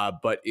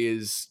 but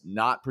is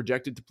not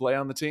projected to play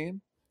on the team,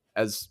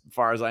 as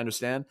far as I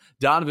understand.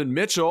 Donovan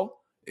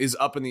Mitchell is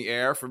up in the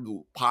air for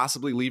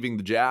possibly leaving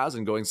the Jazz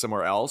and going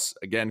somewhere else.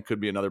 Again, could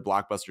be another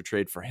blockbuster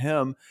trade for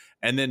him.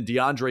 And then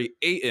DeAndre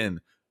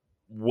Ayton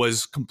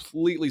was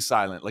completely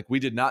silent. Like, we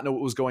did not know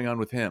what was going on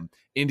with him.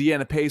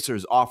 Indiana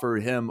Pacers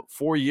offered him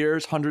 4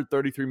 years,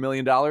 $133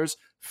 million.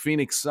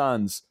 Phoenix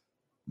Suns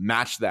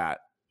matched that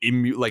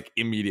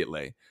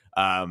immediately.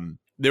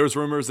 There was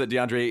rumors that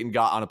DeAndre Ayton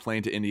got on a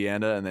plane to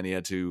Indiana and then he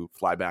had to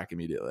fly back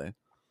immediately.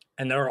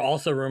 And there were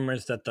also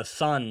rumors that the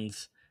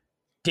Suns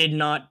did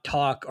not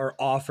talk or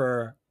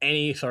offer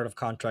any sort of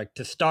contract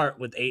to start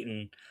with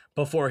Ayton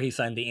before he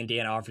signed the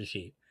Indiana offer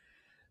sheet.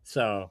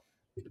 So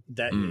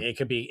that it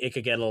could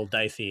get a little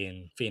dicey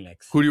in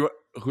Phoenix. Who do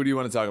you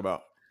want to talk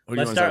about?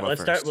 Let's start at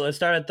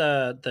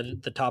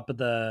the top of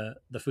the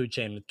food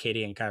chain with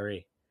Katie and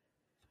Kyrie.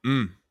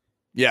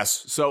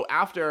 Yes. So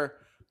after,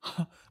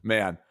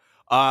 man,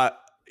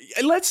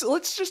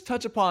 let's just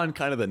touch upon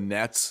kind of the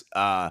Nets.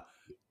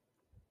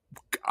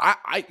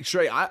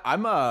 Shrey,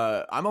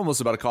 I'm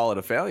almost about to call it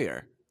a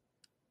failure.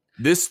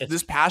 This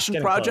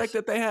passion project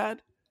that they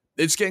had,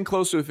 it's getting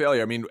close to a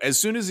failure. I mean, as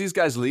soon as these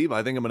guys leave,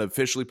 I think I'm going to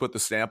officially put the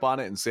stamp on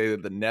it and say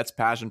that the Nets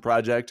passion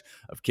project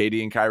of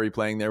KD and Kyrie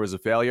playing there was a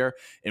failure.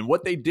 And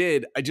what they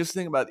did, I just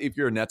think about, if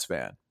you're a Nets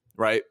fan,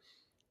 right?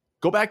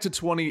 Go back to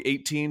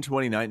 2018,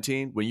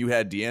 2019, when you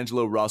had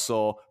D'Angelo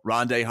Russell,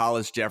 Rondé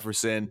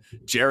Hollis-Jefferson,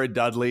 Jared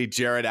Dudley,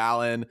 Jared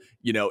Allen.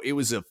 You know, it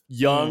was a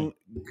young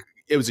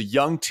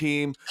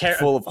team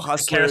full of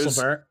hustlers.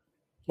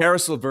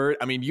 Karis LeVert.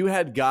 I mean, you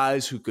had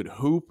guys who could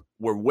hoop,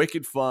 were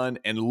wicked fun,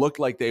 and looked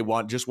like they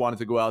just wanted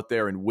to go out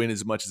there and win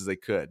as much as they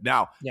could.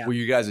 Now, were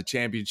you guys a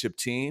championship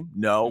team?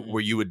 No. Mm-hmm. Were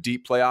you a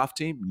deep playoff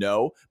team?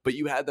 No. But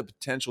you had the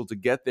potential to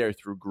get there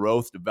through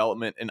growth,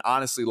 development, and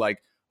honestly,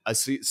 like,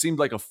 seemed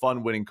like a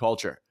fun winning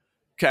culture.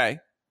 Okay,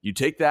 you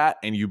take that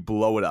and you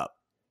blow it up.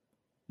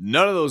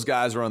 None of those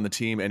guys are on the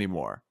team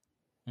anymore.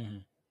 Mm-hmm.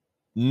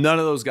 None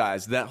of those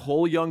guys. That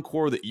whole young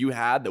core that you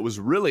had that was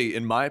really,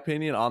 in my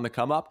opinion, on the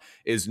come up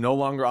is no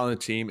longer on the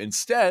team.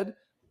 Instead,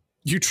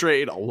 you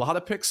trade a lot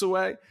of picks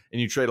away and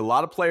you trade a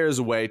lot of players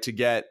away to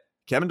get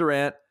Kevin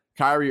Durant,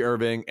 Kyrie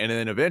Irving, and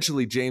then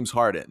eventually James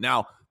Harden.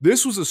 Now,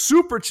 this was a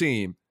super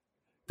team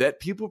that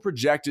people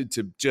projected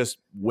to just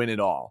win it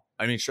all.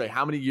 I mean, Shrey,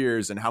 how many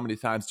years and how many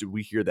times did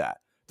we hear that?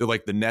 They're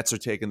like, the Nets are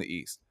taking the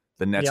East.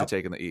 The Nets are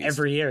taking the East.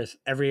 Every year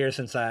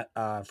since that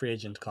free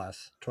agent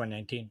class,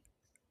 2019.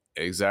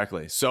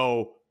 Exactly.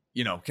 So,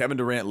 Kevin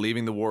Durant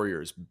leaving the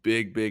Warriors,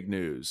 big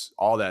news,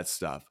 all that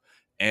stuff.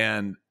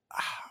 And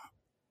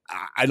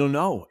I don't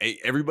know.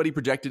 Everybody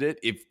projected it.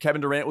 If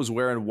Kevin Durant was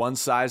wearing one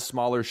size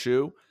smaller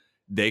shoe,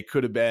 they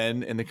could have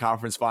been in the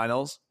conference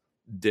finals.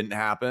 Didn't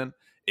happen.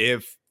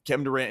 If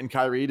Kevin Durant and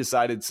Kyrie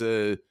decided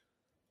to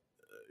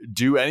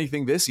do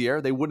anything this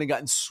year, they wouldn't have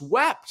gotten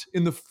swept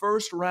in the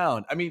first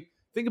round. I mean,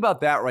 think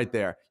about that right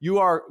there. You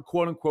are,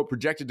 quote unquote,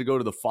 projected to go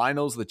to the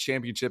finals, the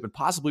championship, and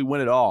possibly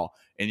win it all,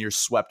 and you're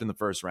swept in the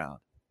first round.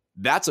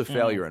 That's a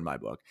failure in my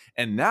book.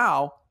 And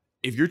now,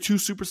 if your two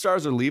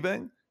superstars are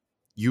leaving,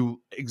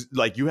 you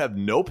have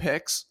no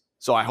picks.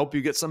 So I hope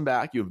you get some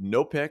back. You have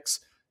no picks.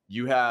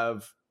 You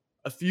have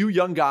a few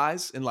young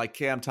guys in like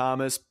Cam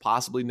Thomas,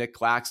 possibly Nick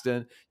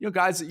Claxton,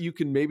 guys that you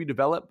can maybe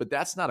develop, but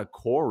that's not a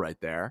core right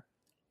there.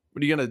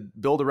 What are you going to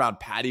build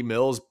around Patty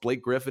Mills,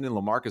 Blake Griffin, and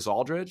LaMarcus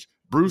Aldridge?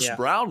 Bruce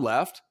Brown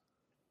left,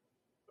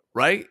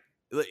 right?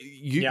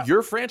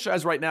 Your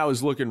franchise right now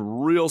is looking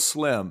real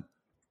slim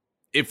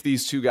if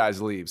these two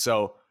guys leave.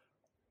 So,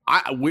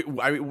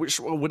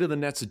 what do the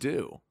Nets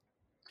do?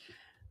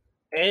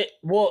 They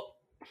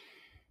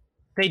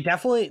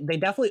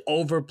definitely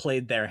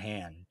overplayed their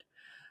hand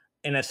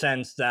in a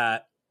sense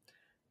that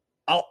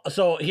I'll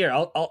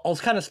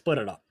kind of split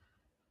it up.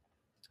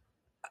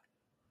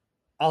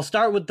 I'll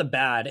start with the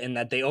bad in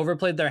that they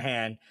overplayed their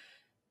hand.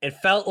 It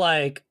felt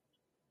like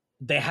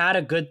they had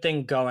a good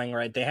thing going,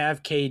 right? They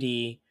have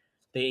KD.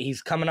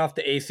 He's coming off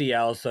the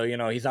ACL, so,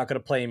 he's not going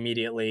to play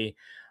immediately.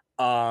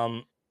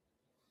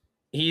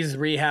 He's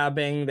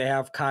rehabbing. They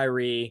have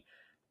Kyrie.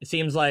 It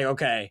seems like,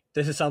 okay,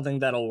 this is something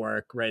that'll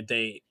work, right?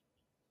 They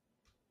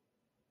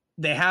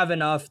have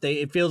enough.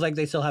 It feels like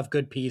they still have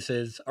good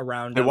pieces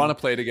around them. They want to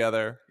play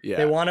together. Yeah.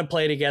 They want to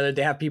play together.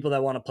 They have people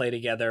that want to play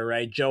together,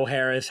 right? Joe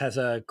Harris has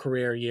a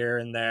career year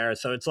in there.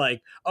 So it's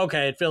like,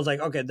 okay, it feels like,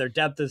 okay, their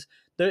depth is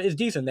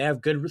decent. They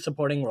have good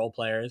supporting role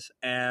players.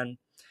 And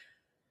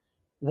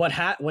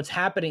what's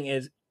happening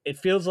is it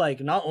feels like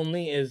not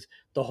only is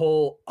the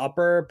whole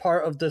upper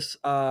part of this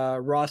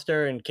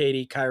roster and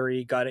KD,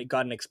 Kyrie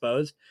gotten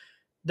exposed,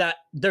 that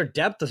their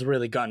depth has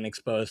really gotten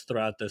exposed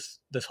throughout this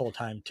whole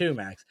time too,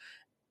 Max.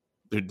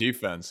 Their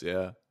defense,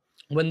 yeah.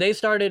 When they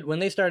started,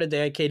 they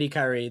had KD,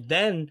 Kyrie.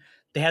 Then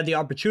they had the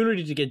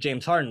opportunity to get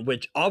James Harden,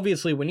 which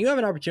obviously, when you have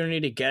an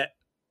opportunity to get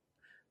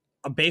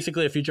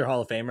basically a future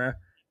Hall of Famer,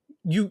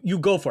 you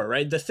go for it,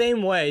 right? The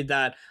same way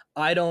that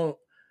I don't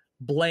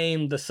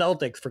blame the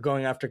Celtics for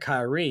going after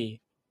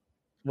Kyrie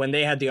when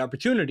they had the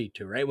opportunity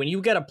to, right? When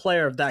you get a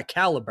player of that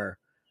caliber,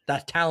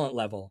 that talent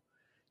level,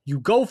 you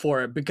go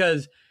for it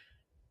because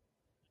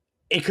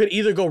it could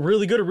either go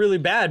really good or really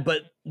bad,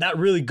 but that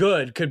really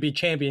good could be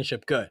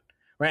championship good,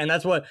 right? And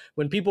that's what,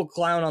 when people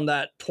clown on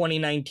that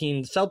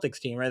 2019 Celtics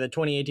team, right, the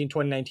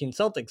 2018-2019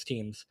 Celtics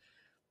teams,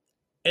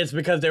 it's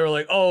because they were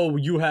like, oh,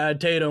 you had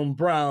Tatum,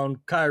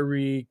 Brown,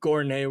 Kyrie,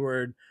 Gordon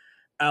Hayward,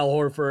 Al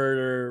Horford,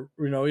 or,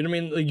 you know what I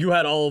mean? Like, you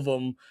had all of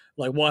them.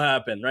 Like, what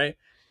happened, right?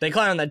 They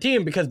clown on that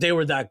team because they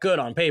were that good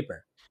on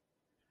paper.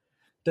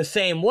 The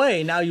same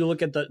way, now you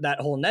look at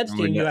that whole Nets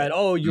team, you had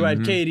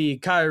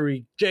KD,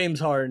 Kyrie, James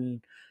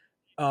Harden,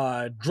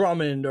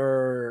 Drummond,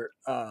 or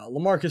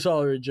LaMarcus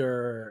Aldridge,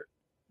 or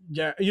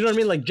you know what I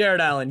mean, like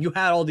Jared Allen. You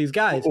had all these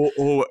guys.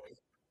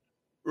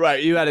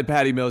 Right, you added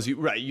Patty Mills.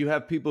 You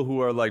have people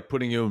who are like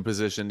putting you in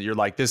position. You're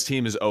like, this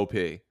team is OP.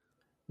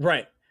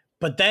 Right,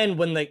 but then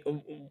when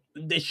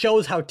it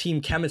shows how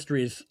team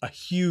chemistry is a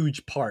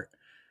huge part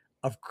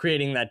of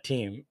creating that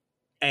team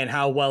and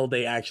how well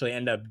they actually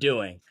end up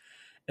doing.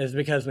 Is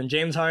because when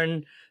James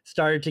Harden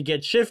started to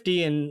get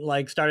shifty and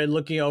like started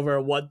looking over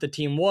what the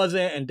team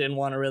wasn't and didn't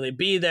want to really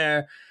be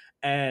there,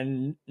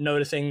 and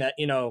noticing that,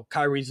 you know,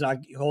 Kyrie's not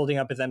holding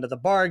up his end of the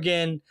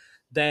bargain,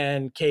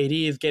 then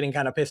KD is getting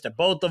kind of pissed at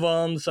both of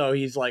them. So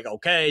he's like,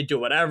 okay, do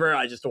whatever.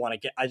 I just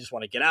want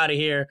to get out of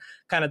here,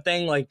 kind of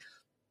thing. Like,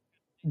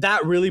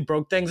 that really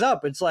broke things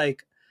up. It's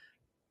like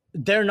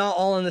they're not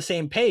all on the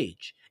same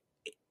page.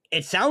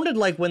 It sounded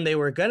like when they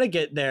were going to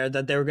get there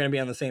that they were going to be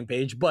on the same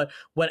page, but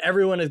when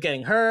everyone is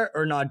getting hurt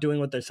or not doing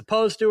what they're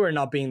supposed to or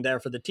not being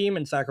there for the team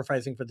and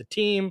sacrificing for the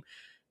team,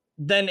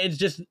 then it's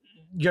just,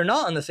 you're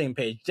not on the same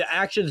page. The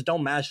actions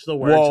don't match the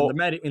words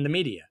in the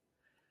media.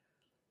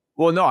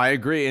 Well, no, I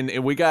agree.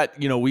 And we got,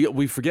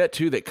 we forget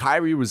too that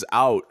Kyrie was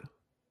out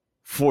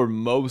for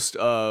most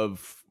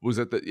of,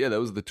 that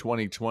was the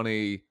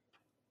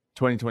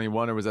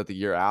 2021, or was that the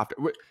year after?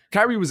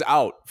 Kyrie was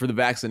out for the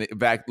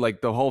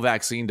the whole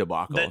vaccine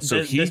debacle.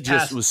 So he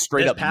was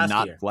straight up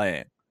not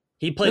playing.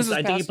 He played.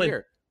 I think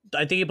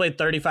he played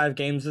 35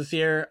 games this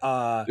year.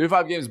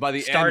 35 games by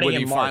the end when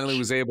he finally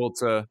was able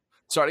to.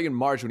 Starting in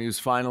March when he was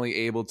finally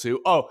able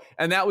to. Oh,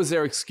 and that was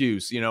their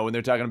excuse, when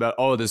they're talking about,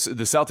 the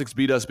Celtics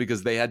beat us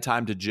because they had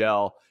time to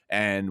gel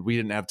and we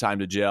didn't have time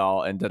to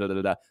gel and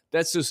da-da-da-da.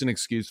 That's just an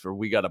excuse for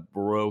we got a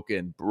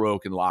broken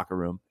locker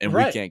room and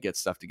we can't get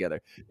stuff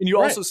together. And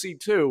you also see,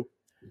 too,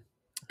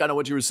 kind of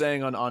what you were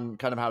saying on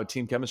kind of how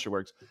team chemistry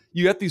works.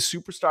 You got these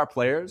superstar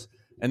players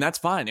And that's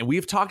fine. And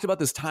we've talked about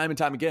this time and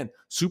time again.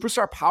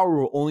 Superstar power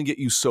will only get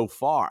you so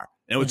far.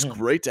 And it's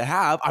great to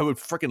have. I would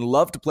freaking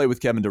love to play with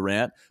Kevin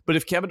Durant. But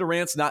if Kevin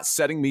Durant's not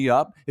setting me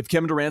up, if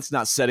Kevin Durant's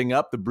not setting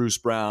up the Bruce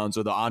Browns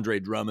or the Andre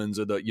Drummonds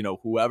or the,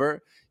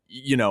 whoever,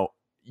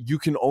 you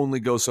can only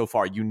go so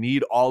far. You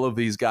need all of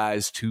these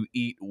guys to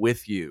eat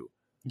with you.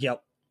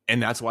 Yep.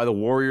 And that's why the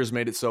Warriors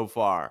made it so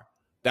far.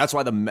 That's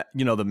why the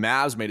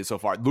Mavs made it so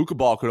far. Luka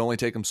Ball could only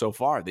take them so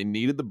far. They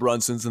needed the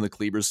Brunsons and the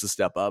Cleavers to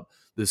step up.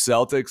 The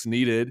Celtics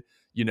needed,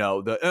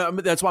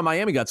 that's why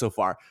Miami got so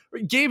far.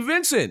 Gabe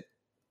Vincent,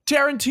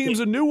 tearing teams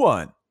a new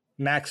one.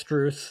 Max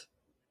Strus,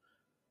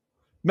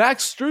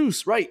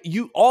 right?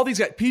 All these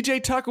guys.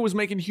 PJ Tucker was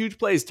making huge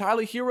plays.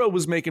 Tyler Hero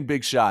was making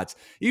big shots.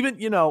 Even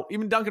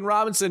Duncan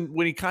Robinson,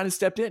 when he kind of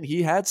stepped in,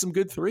 he had some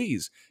good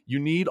threes. You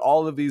need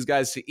all of these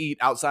guys to eat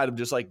outside of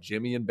just like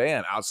Jimmy and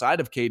Bam,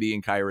 outside of KD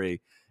and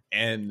Kyrie.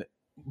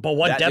 But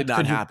what depth did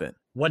not happen.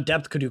 What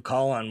depth could you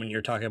call on when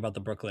you're talking about the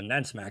Brooklyn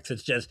Nets, Max?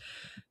 It's just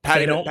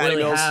Patty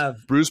Mills, have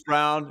Bruce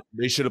Brown.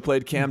 They should have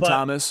played Cam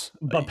Thomas.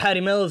 But Patty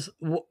Mills,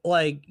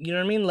 like, you know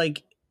what I mean?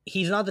 Like,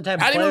 he's not the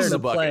type of player to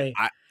play.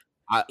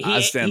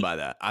 I stand by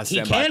that. I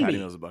stand by Patty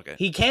Mills a bucket.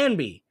 He can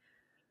be,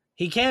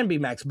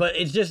 Max. But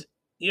it's just,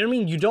 you know what I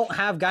mean? You don't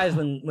have guys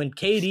when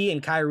KD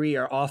and Kyrie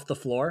are off the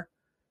floor.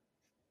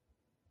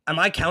 Am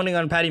I counting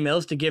on Patty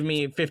Mills to give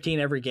me 15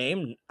 every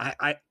game?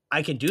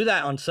 I can do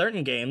that on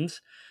certain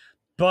games,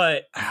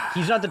 but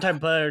he's not the type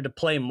of player to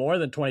play more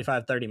than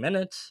 25, 30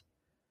 minutes.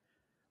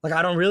 Like,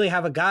 I don't really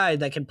have a guy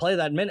that can play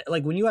that minute.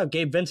 Like, when you have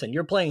Gabe Vincent,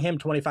 you're playing him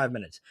 25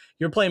 minutes.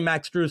 You're playing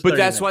Max Strus. But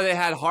that's why they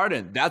had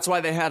Harden.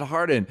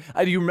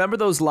 Do you remember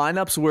those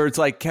lineups where it's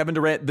like Kevin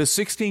Durant, the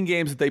 16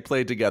 games that they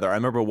played together? I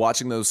remember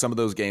watching some of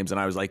those games, and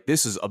I was like,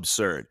 this is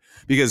absurd.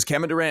 Because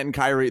Kevin Durant and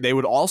Kyrie, they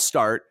would all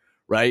start,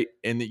 right?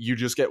 And you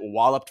just get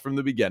walloped from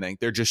the beginning.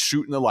 They're just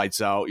shooting the lights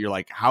out. You're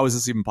like, how is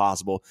this even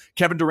possible?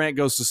 Kevin Durant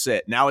goes to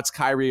sit. Now it's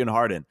Kyrie and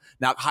Harden.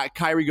 Now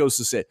Kyrie goes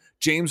to sit.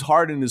 James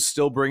Harden is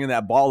still bringing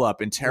that ball up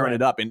and tearing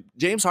it up. And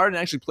James Harden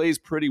actually plays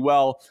pretty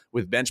well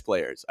with bench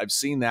players. I've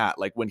seen that.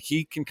 Like, when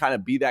he can kind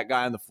of be that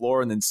guy on the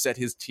floor and then set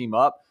his team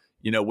up,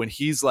 when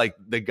he's like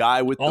the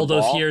guy with all the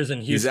ball. All those years in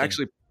Houston. He's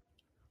actually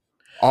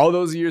all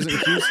those years in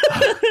Houston.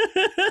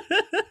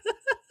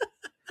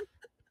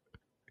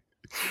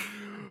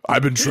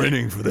 I've been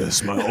training for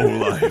this my whole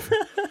life.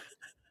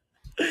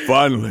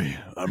 Finally,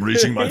 I'm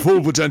reaching my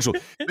full potential.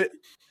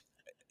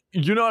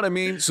 You know what I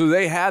mean? So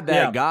they had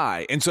that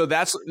guy. And so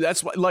that's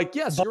why, like,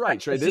 yes, you're right,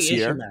 Trey. This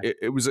year,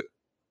 it was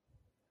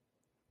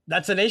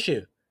that's an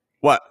issue.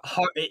 What?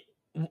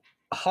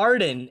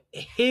 Harden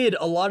hid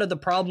a lot of the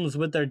problems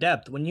with their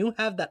depth. When you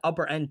have that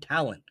upper end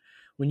talent,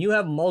 when you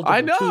have multiple,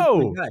 I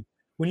know.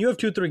 When you have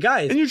 2-3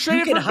 guys, and you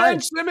traded for Ben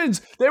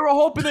Simmons, they were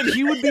hoping that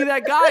he would be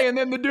that guy, and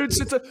then the dude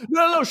sits up.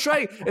 No,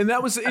 Shrey, and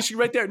that was the issue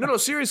right there. No,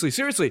 seriously.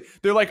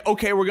 They're like,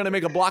 okay, we're gonna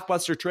make a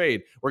blockbuster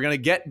trade. We're gonna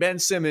get Ben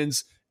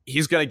Simmons.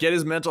 He's gonna get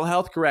his mental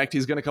health correct.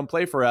 He's gonna come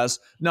play for us.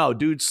 No,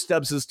 dude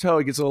stubs his toe,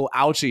 he gets a little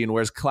ouchy, and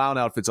wears clown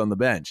outfits on the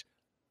bench.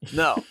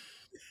 No,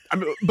 I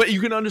mean, but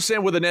you can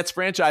understand with the Nets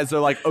franchise,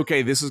 they're like,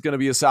 okay, this is gonna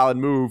be a solid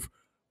move.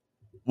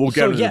 We'll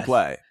get him to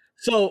play.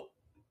 So.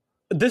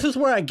 This is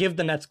where I give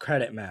the Nets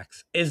credit,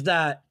 Max, is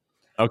that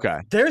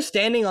they're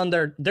standing on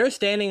their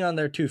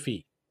 2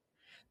 feet.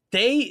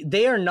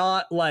 They are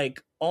not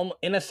like,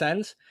 in a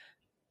sense,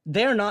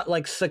 they're not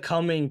like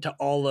succumbing to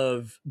all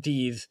of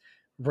these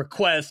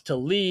requests to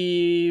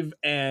leave,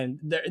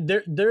 and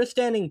they're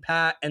standing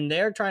pat, and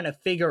they're trying to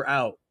figure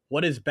out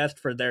what is best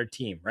for their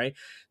team, right?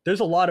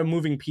 There's a lot of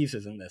moving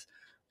pieces in this.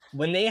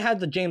 When they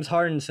had the James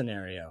Harden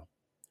scenario,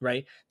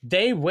 right?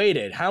 They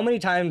waited. How many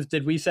times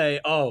did we say,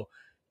 oh,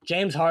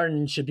 James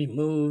Harden should be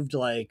moved,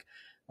 like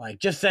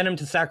just send him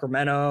to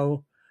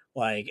Sacramento,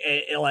 like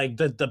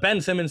the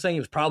Ben Simmons thing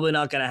is probably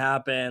not going to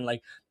happen,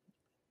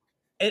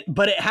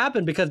 but it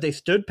happened because they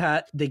stood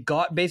pat. They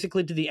got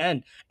basically to the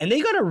end, and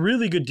they got a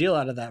really good deal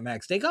out of that,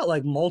 Max. They got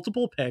like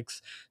multiple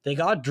picks. They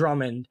got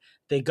Drummond.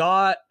 They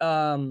got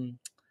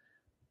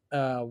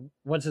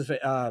what's his face?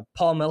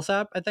 Paul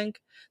Millsap, I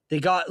think. They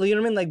got, you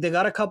know what I mean? Like, they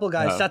got a couple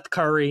guys. Seth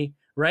Curry,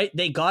 right?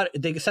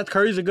 Seth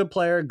Curry's a good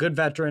player, good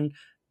veteran.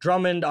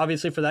 Drummond,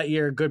 obviously, for that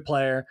year, good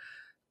player.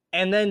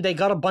 And then they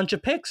got a bunch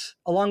of picks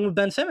along with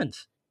Ben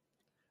Simmons,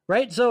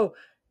 right? So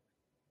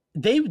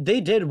they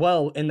did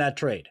well in that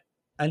trade.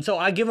 And so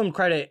I give them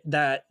credit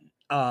that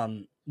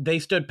they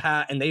stood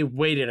pat and they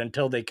waited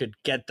until they could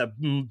get the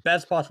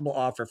best possible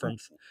offer from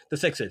the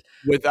Sixers.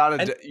 Without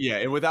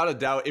a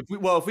doubt,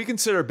 if we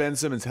consider Ben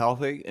Simmons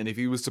healthy and if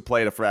he was to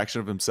play at a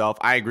fraction of himself,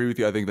 I agree with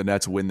you. I think the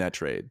Nets win that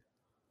trade.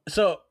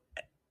 So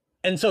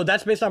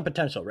that's based on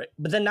potential, right?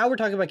 But then now we're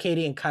talking about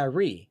KD and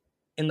Kyrie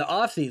in the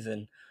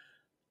offseason.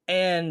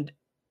 And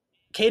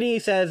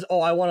KD says,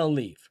 oh, I want to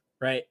leave,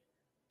 right?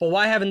 But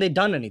why haven't they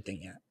done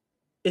anything yet?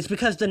 It's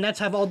because the Nets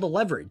have all the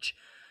leverage.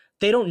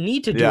 They don't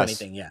need to do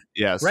anything yet.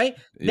 Yes. Right?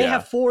 They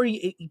have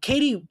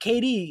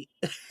KD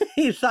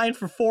signed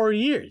for 4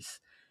 years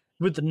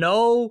with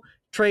no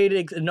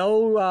trade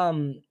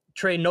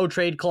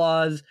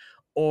clause,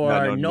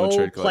 or no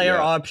trade player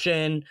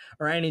option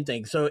or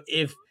anything. So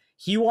if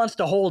he wants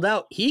to hold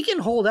out, he can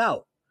hold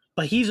out,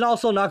 but he's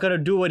also not going to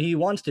do what he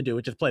wants to do,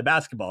 which is play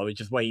basketball,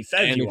 which is what he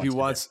says he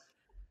wants to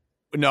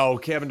do. No,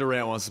 Kevin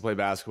Durant wants to play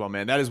basketball,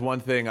 man. That is one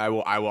thing I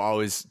will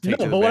always take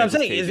to the but what I'm bank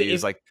with saying KD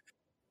is like,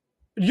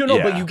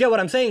 but you get what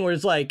I'm saying, where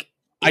it's like,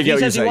 if he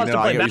says he wants to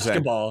play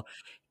basketball,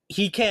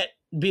 he can't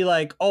be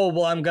like, oh,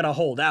 well, I'm going to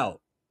hold out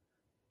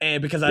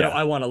and because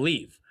I want to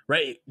leave,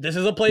 right? This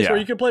is a place where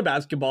you can play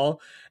basketball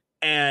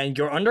and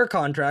you're under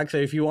contract. So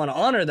if you want to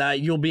honor that,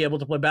 you'll be able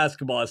to play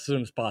basketball as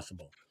soon as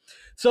possible.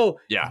 So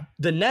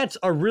the Nets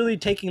are really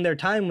taking their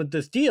time with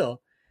this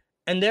deal,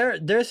 and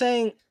they're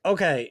saying,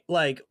 okay,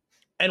 like,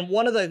 and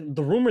one of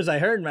the rumors I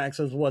heard, Max,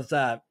 was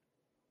that,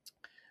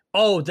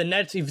 oh, the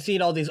Nets, you've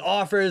seen all these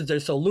offers,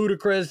 they're so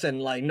ludicrous,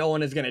 and like no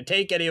one is going to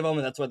take any of them,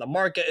 and that's why the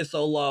market is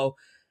so low.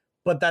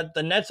 But that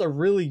the Nets are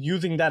really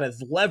using that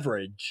as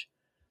leverage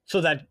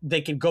so that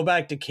they can go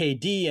back to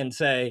KD and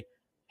say,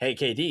 hey,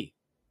 KD,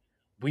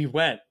 we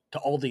went to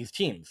all these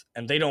teams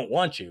and they don't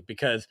want you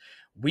because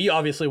we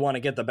obviously want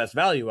to get the best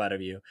value out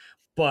of you,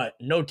 but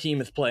no team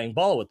is playing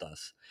ball with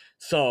us.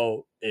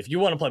 So if you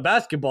want to play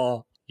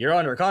basketball, you're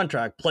under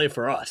contract, play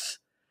for us,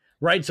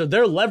 right? So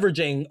they're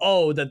leveraging,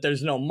 that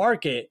there's no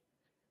market,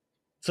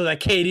 so that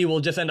KD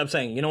will just end up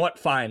saying, you know what,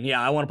 fine,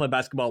 yeah, I want to play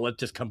basketball, let's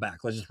just come back,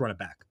 let's just run it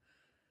back.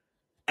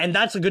 And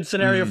that's a good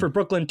scenario for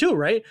Brooklyn too,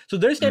 right? So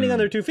they're standing on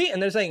their 2 feet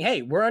and they're saying,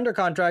 hey, we're under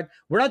contract,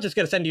 we're not just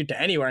going to send you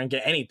to anywhere and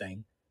get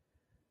anything.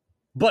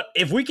 But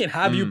if we can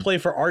have you play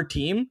for our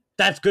team,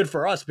 that's good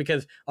for us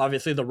because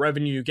obviously the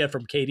revenue you get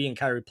from KD and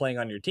Kyrie playing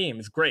on your team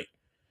is great.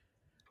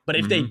 But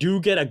if they do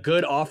get a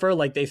good offer,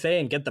 like they say,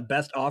 and get the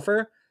best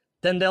offer,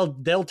 then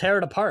they'll tear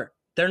it apart.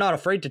 They're not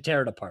afraid to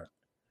tear it apart.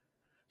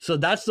 So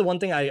that's the one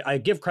thing I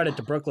give credit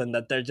to Brooklyn,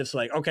 that they're just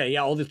like, okay,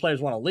 yeah, all these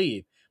players want to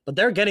leave, but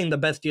they're getting the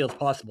best deals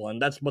possible, and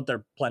that's what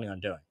they're planning on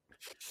doing.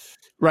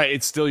 Right.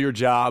 It's still your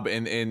job,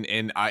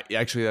 and I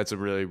actually, that's a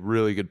really,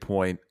 really good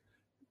point.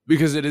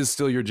 Because it is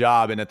still your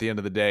job, and at the end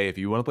of the day, if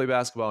you want to play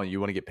basketball and you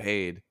want to get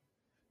paid,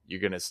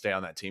 you're going to stay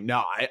on that team.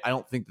 Now, I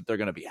don't think that they're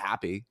going to be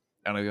happy.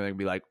 I don't think they're going to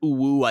be like,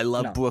 ooh, I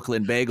love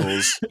Brooklyn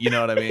bagels. You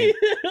know what I mean?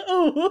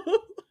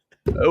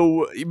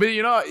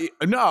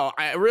 But no,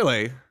 I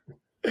really.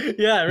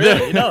 Yeah,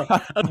 really. No,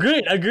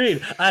 agreed.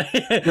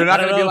 They're not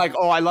going to be like,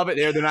 oh, I love it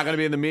there. They're not going to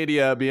be in the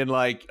media being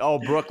like, oh,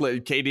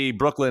 Brooklyn, KD,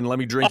 Brooklyn, let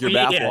me drink your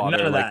bathwater.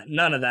 Yeah,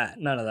 none of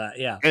that.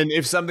 Yeah. And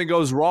if something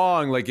goes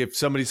wrong, like if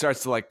somebody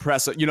starts to like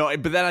press it,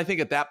 but then I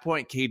think at that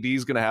point,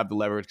 KD's going to have the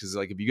leverage because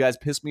like, if you guys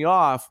piss me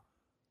off,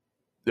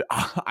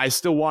 I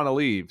still want to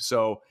leave.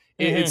 So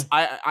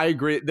I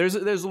agree. There's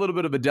a little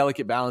bit of a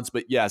delicate balance,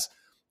 but yes,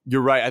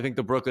 you're right. I think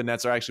the Brooklyn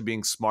Nets are actually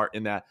being smart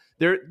in that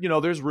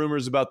there's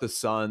rumors about the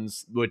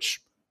Suns, which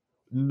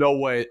no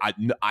way.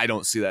 I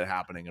don't see that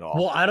happening at all.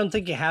 Well, I don't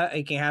think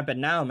it can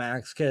happen now,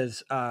 Max,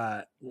 because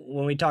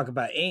when we talk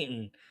about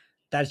Ayton,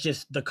 that's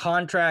just the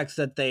contracts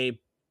that they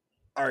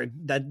are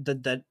that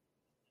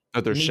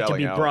they're need to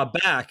be out. Brought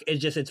back.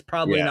 It's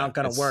probably not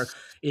going to work.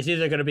 It's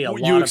either going to be a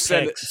lot of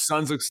picks.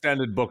 Suns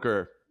extended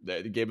Booker.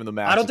 They gave him the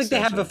max. I don't think they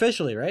have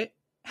officially, right?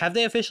 Have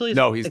they officially?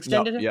 No, he's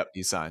extended him. Yep,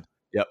 he signed.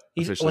 Yep.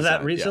 Was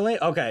that recently?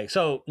 Yeah. Okay,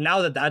 so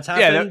now that's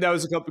happened. Yeah, that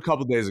was a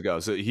couple days ago.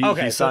 So he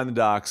signed the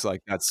docs.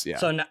 Like that's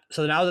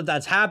So now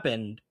that's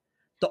happened,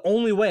 the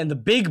only way, and the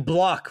big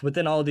block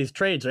within all of these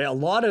trades, right? A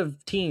lot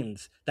of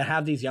teams that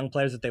have these young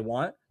players that they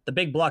want, the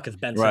big block is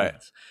Ben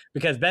Simmons,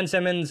 because Ben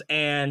Simmons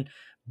and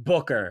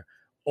Booker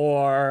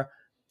or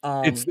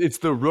it's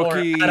the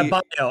rookie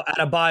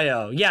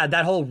Adebayo. Yeah,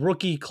 that whole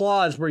rookie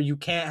clause where you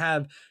can't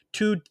have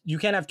two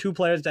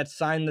players that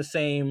sign the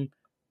same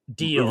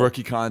deal,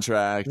 rookie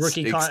contract,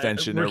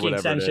 extension or whatever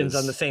extensions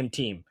on the same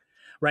team,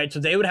 right? So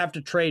they would have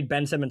to trade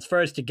Ben Simmons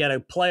first to get a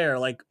player.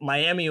 Like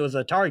Miami was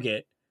a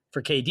target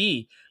for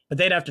KD, but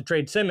they'd have to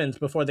trade Simmons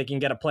before they can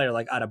get a player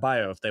like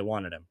Adebayo if they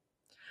wanted him,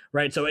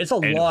 right? So it's a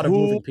lot of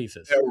moving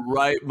pieces. Their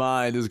right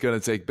mind is going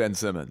to take Ben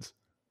Simmons.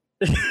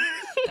 He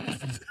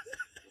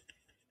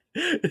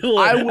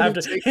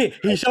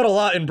showed a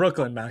lot in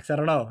Brooklyn, Max. I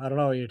don't know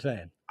what you're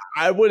saying.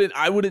 I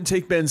wouldn't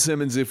take Ben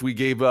Simmons if we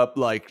gave up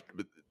like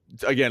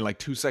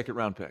 2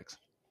 second-round picks.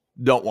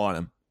 Don't want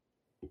him.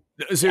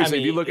 Seriously,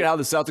 if you look at how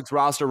the Celtics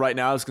roster right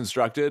now is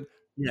constructed,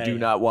 do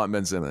not want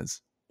Ben Simmons.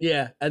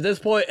 Yeah, at this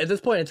point,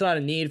 it's not a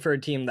need for a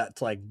team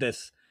that's like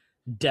this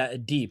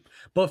deep.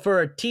 But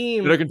for a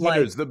team, they're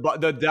contenders.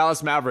 The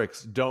Dallas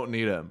Mavericks don't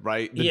need him,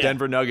 right? The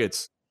Denver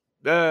Nuggets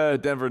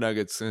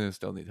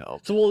still need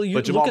help. So you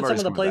look at some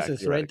of the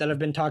places, right, that have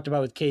been talked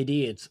about with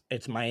KD.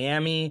 It's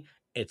Miami,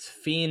 it's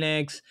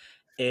Phoenix,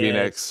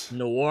 it's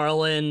New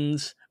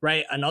Orleans.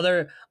 Right,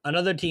 another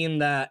team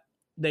that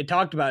they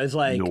talked about is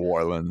like New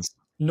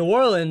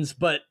Orleans,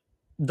 but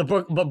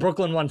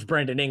Brooklyn wants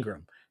Brandon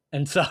Ingram,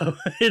 and so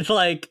it's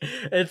like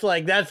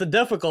that's a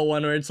difficult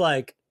one where it's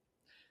like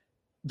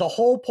the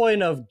whole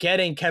point of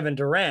getting Kevin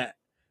Durant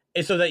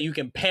is so that you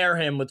can pair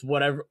him with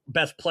whatever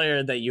best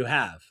player that you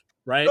have,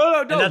 right?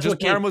 No, that's just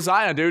pair him with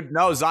Zion, dude.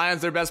 No,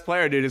 Zion's their best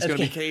player, dude. It's going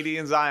to be KD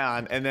and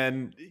Zion, and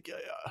then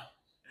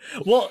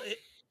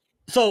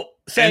So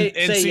say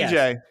CJ.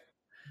 Yes.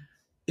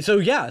 So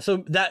yeah,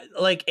 so that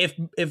like if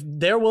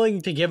they're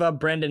willing to give up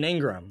Brandon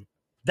Ingram,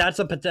 that's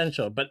a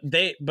potential. But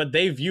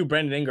they view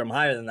Brandon Ingram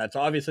higher than that. So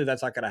obviously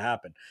that's not going to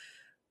happen.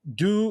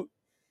 Do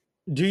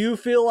you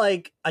feel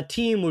like a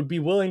team would be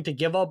willing to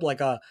give up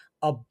like a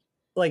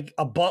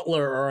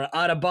Butler or an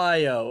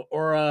Adebayo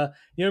or a,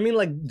 you know what I mean?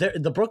 Like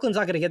the Brooklyn's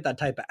not going to get that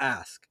type of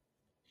ask.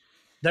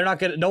 They're not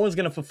going to, no one's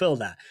going to fulfill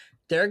that.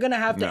 They're going to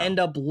have to end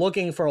up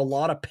looking for a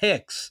lot of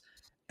picks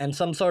and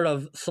some sort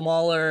of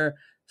smaller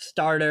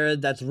starter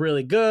that's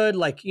really good.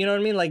 Like, you know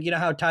what I mean? Like, you know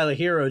how Tyler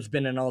Hero's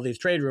been in all these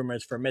trade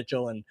rumors for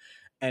Mitchell and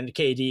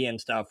KD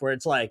and stuff, where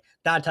it's like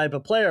that type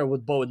of player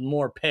with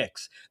more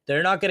picks.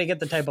 They're not going to get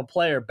the type of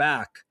player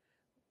back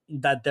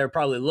that they're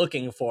probably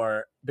looking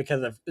for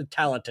because of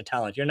talent to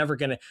talent. You're never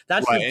going to,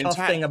 that's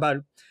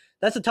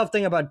the tough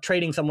thing about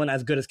trading someone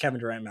as good as Kevin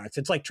Durant, Max.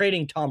 It's like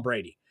trading Tom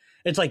Brady.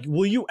 It's like,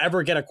 will you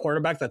ever get a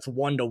quarterback that's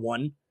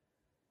 1-to-1?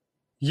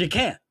 You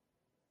can't.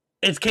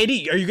 It's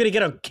KD. Are you going to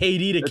get a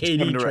KD to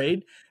KD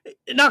trade?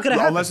 Not going to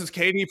happen. Unless it's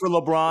KD for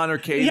LeBron or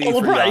KD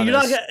for Giannis. You're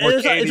not gonna,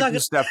 or KD for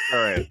Steph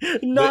Curry.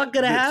 Not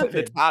going to happen.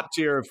 The top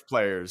tier of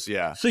players,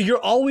 yeah. So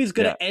you're always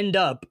going to end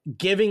up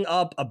giving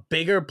up a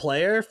bigger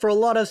player for a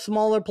lot of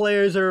smaller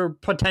players or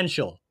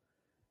potential.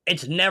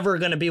 It's never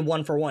going to be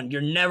 1-for-1.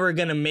 You're never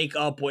going to make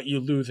up what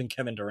you lose in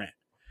Kevin Durant.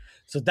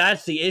 So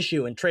that's the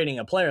issue in trading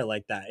a player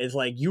like that, is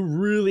like you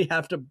really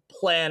have to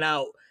plan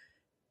out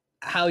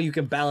how you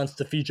can balance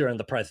the future and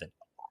the present.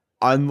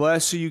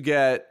 Unless you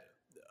get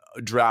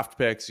draft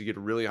picks, you get a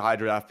really high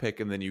draft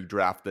pick, and then you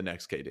draft the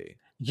next KD.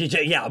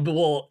 Yeah,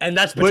 well, and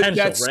that's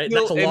potential, right?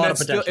 That's a lot of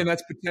potential. And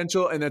that's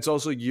potential, and that's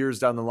also years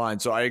down the line.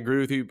 So I agree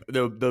with you.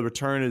 The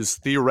return is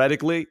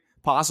theoretically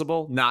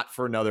possible, not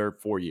for another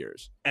 4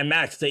 years. And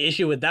Max, the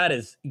issue with that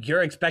is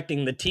you're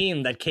expecting the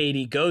team that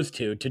KD goes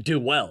to do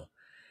well.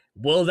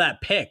 Will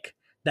that pick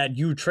that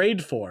you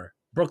trade for,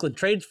 Brooklyn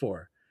trades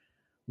for,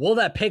 will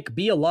that pick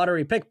be a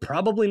lottery pick?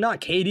 Probably not.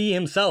 KD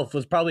himself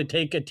was probably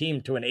take a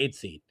team to an 8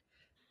 seed.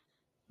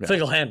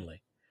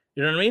 Single-handedly.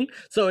 You know what I mean?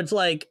 So it's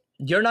like,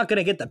 you're not going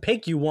to get the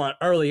pick you want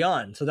early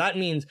on. So that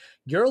means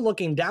you're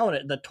looking down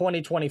at the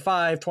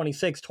 2025,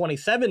 26,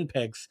 27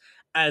 picks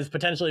as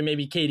potentially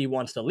maybe KD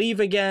wants to leave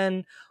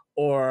again,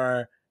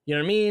 or, you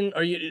know what I mean?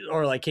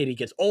 Or like KD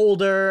gets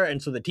older and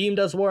so the team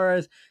does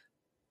worse.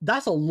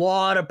 That's a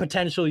lot of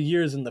potential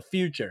years in the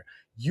future.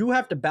 You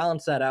have to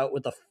balance that out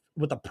with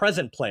a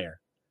present player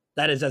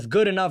that is as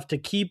good enough to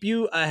keep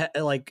you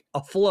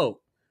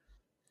afloat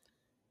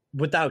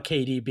without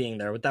KD being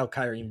there, without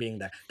Kyrie being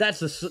there. That's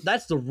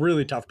the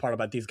really tough part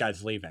about these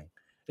guys leaving,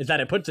 is that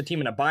it puts the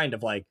team in a bind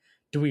of like,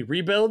 do we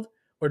rebuild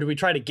or do we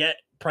try to get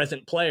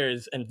present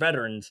players and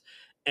veterans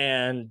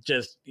and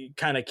just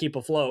kind of keep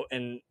afloat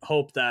and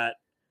hope that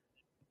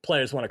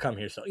players want to come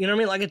here? So, you know what I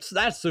mean? Like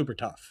that's super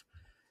tough.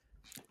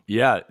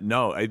 Yeah,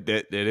 no, it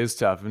is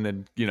tough. And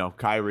then, you know,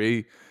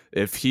 Kyrie,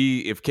 if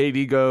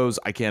KD goes,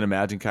 I can't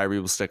imagine Kyrie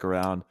will stick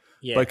around.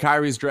 Yeah. But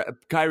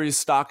Kyrie's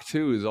stock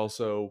too is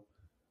also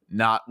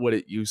not what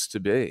it used to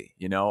be.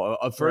 You know,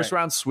 a first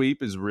round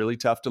sweep is really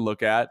tough to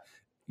look at.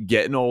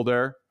 Getting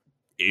older,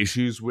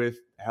 issues with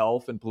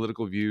health and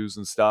political views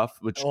and stuff,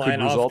 which could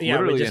result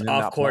literally in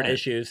off-court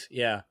issues.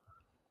 Yeah,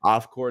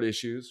 off-court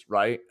issues,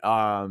 right?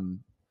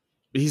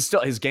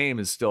 His game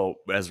is still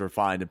as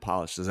refined and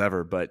polished as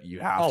ever, but you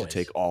have to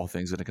take all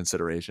things into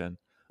consideration.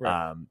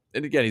 Right.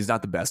 And again, he's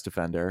not the best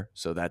defender,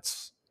 so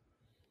that's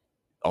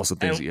also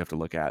things that you have to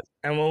look at.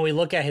 And when we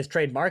look at his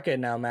trade market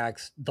now,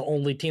 Max, the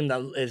only team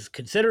that is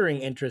considering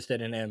interested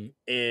in him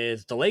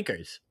is the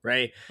Lakers,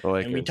 right?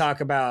 And we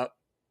talk about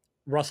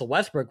Russell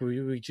Westbrook,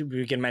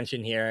 we can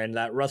mention here, and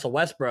that Russell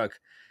Westbrook,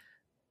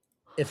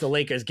 if the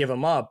Lakers give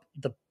him up,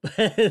 the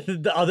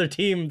the other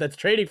team that's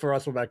trading for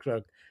Russell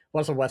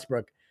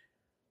Westbrook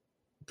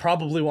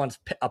probably wants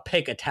a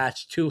pick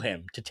attached to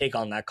him to take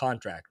on that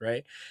contract,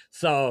 right?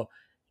 So,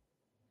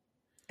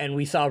 and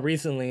we saw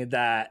recently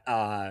that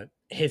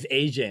his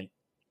agent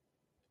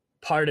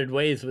parted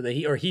ways with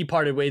he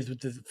parted ways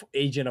with his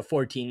agent of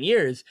 14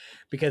 years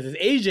because his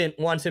agent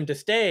wants him to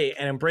stay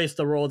and embrace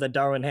the role that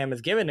Darvin Ham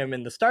has given him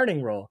in the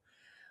starting role.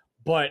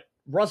 But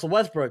Russell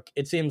Westbrook,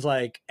 it seems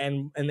like,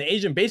 and the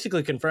agent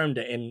basically confirmed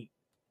it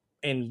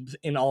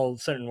in all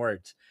certain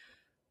words,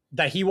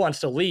 that he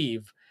wants to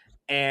leave,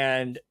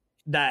 and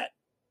that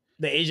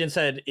the agent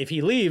said if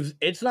he leaves,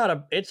 it's not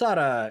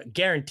a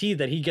guarantee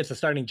that he gets a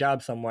starting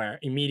job somewhere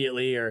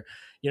immediately, or,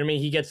 you know what I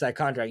mean, he gets that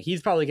contract.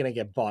 He's probably going to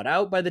get bought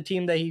out by the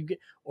team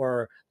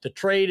or the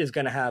trade is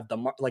going to have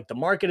the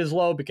market is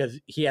low because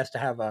he has to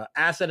have an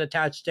asset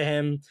attached to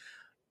him.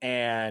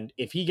 And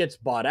if he gets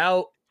bought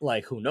out,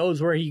 like, who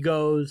knows where he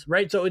goes,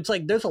 right? So it's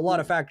like, there's a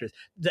lot of factors.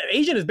 The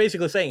agent is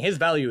basically saying his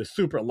value is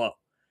super low,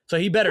 so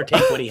he better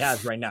take what he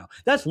has right now.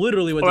 That's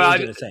literally what the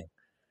agent is saying.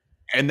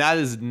 And that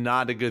is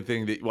not a good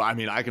thing. I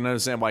mean, I can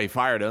understand why he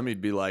fired him. He'd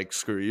be like,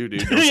 "Screw you,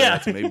 dude. Don't say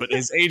that to me." But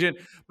his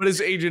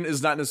agent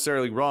is not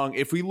necessarily wrong.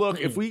 If we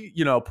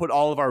put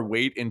all of our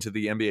weight into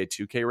the NBA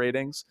 2K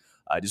ratings,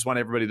 I just want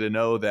everybody to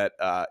know that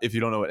if you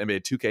don't know what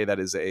NBA 2K, that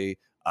is a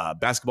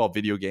basketball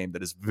video game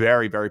that is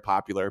very, very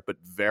popular, but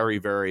very,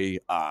 very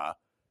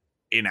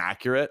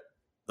inaccurate.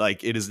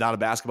 Like, it is not a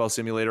basketball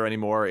simulator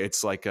anymore.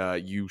 It's like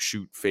you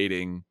shoot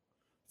fading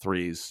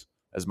threes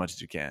as much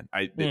as you can.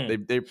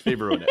 They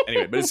ruined it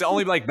anyway, but it's the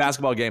only like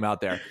basketball game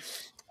out there.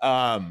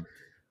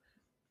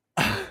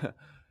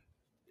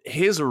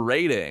 His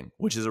rating,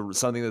 which is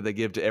something that they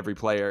give to every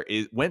player,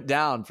 it went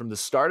down from the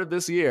start of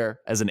this year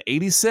as an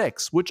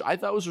 86, which I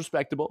thought was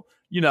respectable.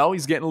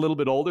 He's getting a little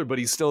bit older, but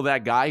he's still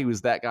that guy. He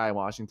was that guy in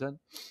Washington.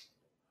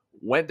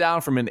 Went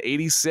down from an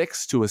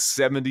 86 to a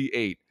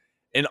 78.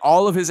 And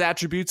all of his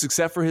attributes,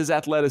 except for his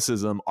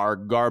athleticism, are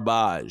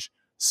garbage.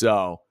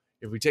 So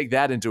if we take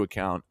that into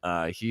account,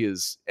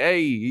 he's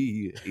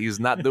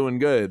not doing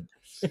good.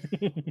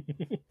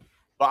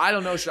 But I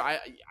don't know.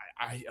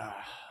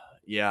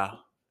 Yeah.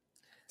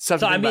 So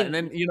I mean, and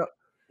then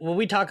when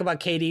we talk about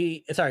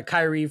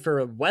Kyrie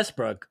for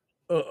Westbrook,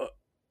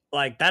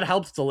 like that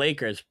helps the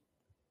Lakers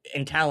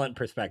in talent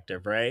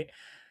perspective, right?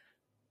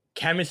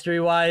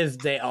 Chemistry wise,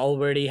 they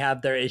already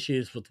have their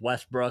issues with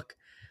Westbrook.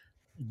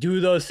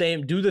 Do the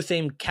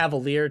same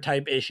Cavalier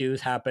type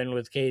issues happen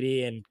with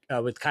KD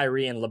and with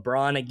Kyrie and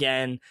LeBron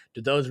again?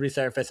 Do those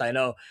resurface? I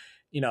know,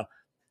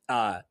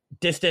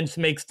 distance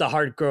makes the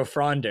heart grow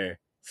fonder.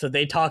 So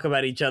they talk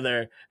about each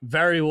other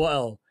very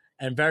well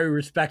and very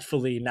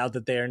respectfully now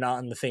that they are not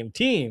on the same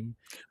team.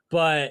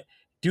 But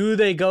do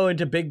they go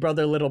into big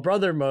brother, little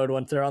brother mode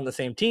once they're on the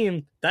same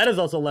team? That is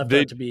also left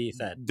out to be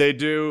said. They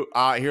do.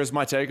 Here's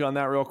my take on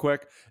that real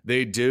quick.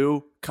 They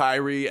do.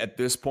 Kyrie at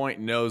this point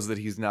knows that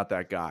he's not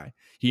that guy.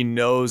 He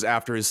knows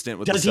after his stint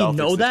with the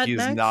Celtics that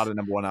he's not a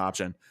number one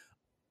option.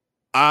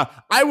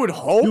 I would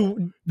hope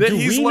that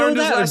he's learned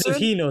his lesson. Or does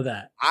he know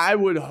that? I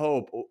would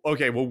hope.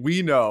 Okay, well,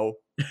 we know.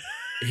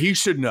 He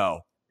should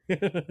know.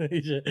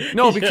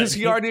 Because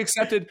he already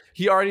accepted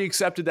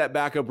that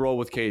backup role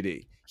with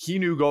KD. He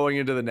knew going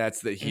into the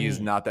Nets that he is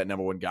not that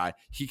number one guy.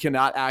 He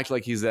cannot act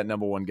like he's that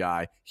number one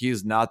guy. He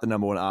is not the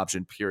number one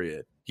option,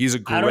 period. He's a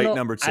great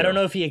number two. I don't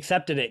know if he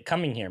accepted it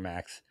coming here,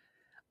 Max.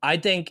 I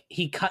think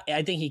he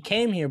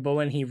came here, but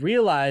when he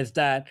realized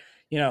that,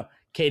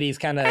 KD's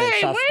kind of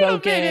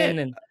soft-spoken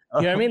and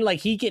you know what I mean? Like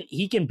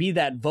he can be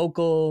that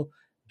vocal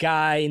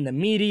guy in the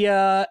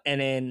media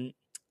and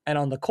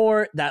on the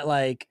court that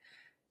like,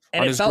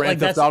 and on his Grand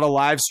Theft Auto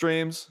live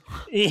streams.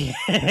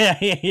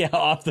 Yeah,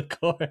 off the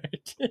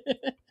court.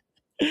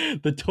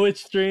 The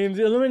Twitch streams.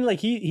 I mean, like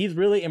he's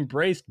really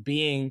embraced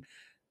being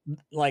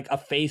like a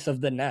face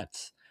of the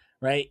Nets,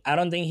 right? I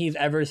don't think he's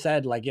ever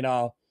said like,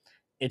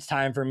 it's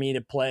time for me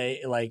to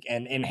play like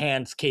and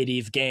enhance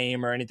KD's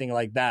game or anything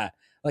like that.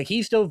 Like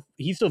he still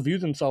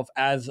views himself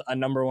as a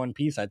number one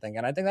piece, I think.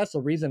 And I think that's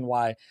the reason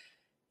why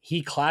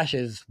he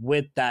clashes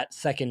with that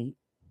second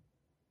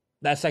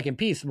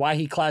piece, why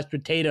he clashed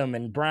with Tatum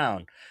and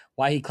Brown,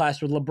 why he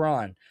clashed with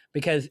LeBron,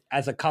 because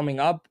as a coming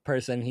up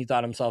person, he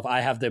thought himself,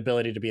 I have the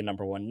ability to be a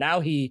number one. Now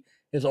he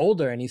is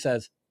older and he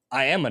says,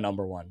 I am a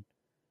number one.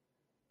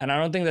 And I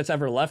don't think that's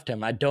ever left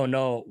him. I don't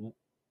know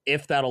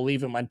if that'll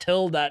leave him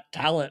until that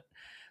talent,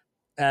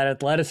 that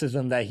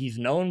athleticism that he's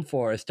known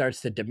for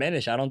starts to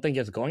diminish. I don't think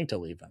it's going to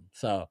leave him.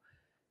 So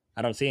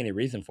I don't see any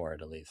reason for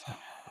it, at least.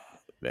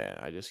 Man,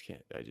 I just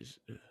can't.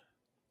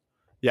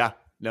 Yeah.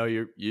 No,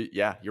 you're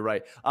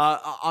right.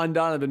 On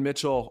Donovan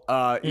Mitchell,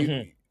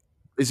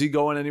 is he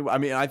going anywhere? I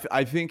mean,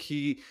 I think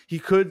he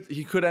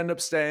could end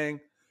up staying.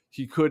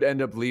 He could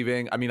end up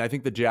leaving. I mean, I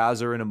think the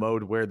Jazz are in a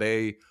mode where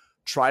they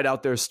tried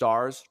out their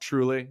stars.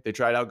 Truly, they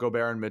tried out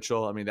Gobert and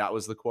Mitchell. I mean, that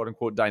was the quote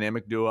unquote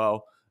dynamic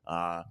duo.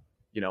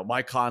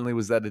 Mike Conley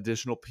was that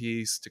additional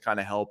piece to kind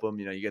of help him.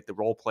 You get the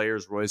role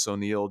players, Royce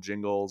O'Neal,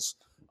 Jingles,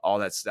 all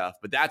that stuff.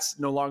 But that's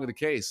no longer the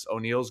case.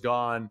 O'Neal's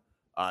gone.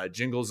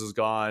 Jingles is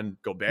gone.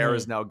 Gobert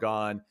is now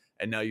gone.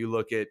 And now you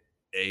look at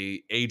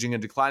a aging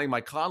and declining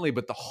Mike Conley,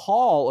 but the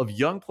haul of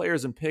young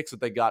players and picks that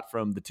they got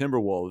from the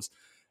Timberwolves,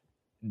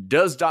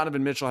 does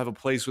Donovan Mitchell have a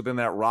place within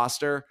that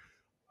roster?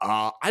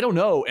 I don't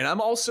know. And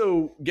I'm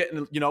also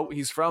getting,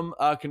 he's from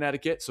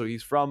Connecticut. So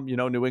he's from,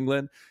 New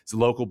England. He's a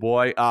local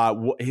boy.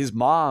 His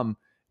mom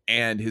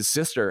and his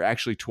sister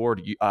actually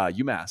toured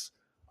UMass,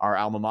 our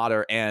alma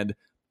mater. And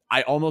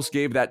I almost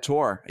gave that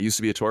tour. I used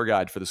to be a tour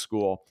guide for the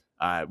school.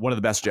 One of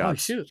the best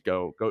jobs.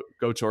 Go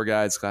tour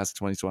guides, class of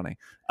 2020.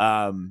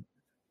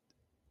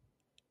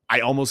 I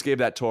almost gave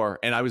that tour,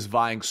 and I was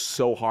vying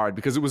so hard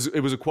because it was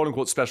a quote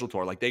unquote special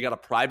tour. Like they got a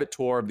private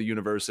tour of the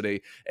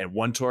university, and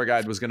one tour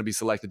guide was going to be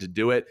selected to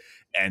do it.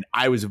 And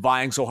I was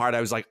vying so hard. I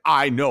was like,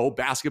 I know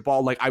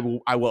basketball. Like I will.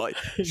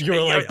 You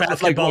were like,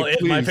 basketball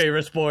is my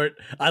favorite sport.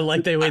 I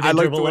like the way they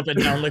dribble up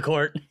and down the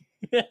court.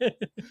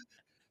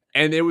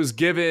 And it was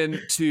given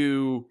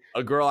to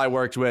a girl I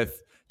worked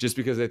with just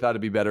because they thought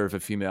it'd be better if a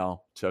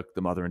female took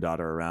the mother and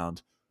daughter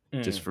around,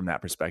 just from that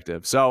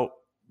perspective. So,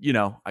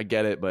 I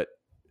get it, but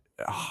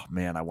oh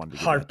man, I wanted to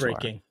get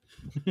heartbreaking.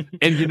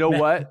 And you know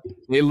what?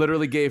 They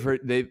literally gave her.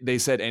 They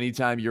said,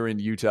 anytime you're in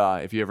Utah,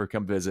 if you ever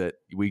come visit,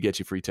 we get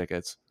you free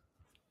tickets.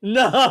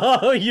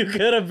 No, you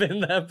could have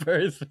been that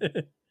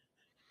person.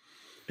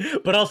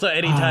 But also,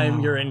 anytime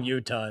you're in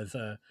Utah is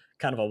a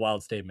kind of a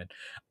wild statement.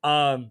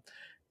 Like,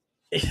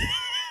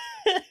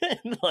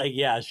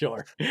 yeah,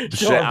 sure, buddy.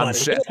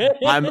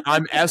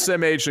 I'm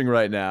SMHing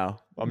right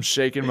now. I'm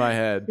shaking my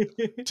head.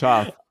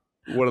 Tough.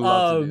 Would have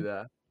loved to do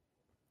that.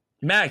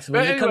 Max,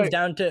 when it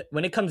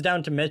comes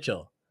down to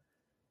Mitchell,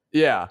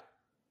 yeah,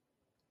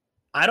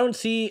 I don't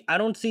see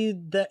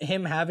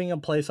him having a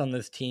place on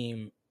this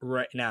team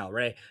right now.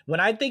 Right, when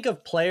I think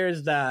of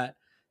players that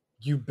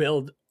you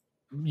build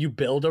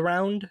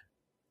around,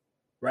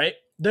 right?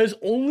 There's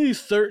only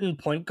certain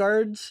point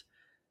guards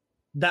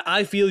that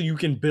I feel you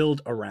can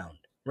build around.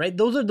 Right,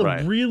 those are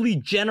the really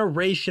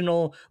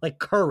generational, like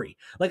Curry.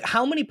 Like,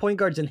 how many point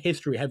guards in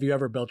history have you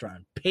ever built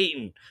around?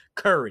 Peyton,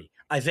 Curry,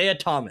 Isaiah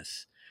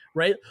Thomas.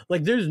 Right,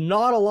 like there's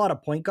not a lot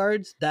of point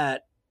guards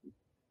that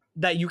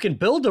you can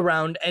build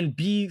around and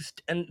be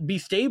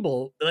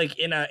stable, like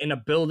in a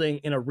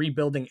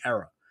rebuilding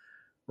era.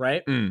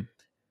 Right,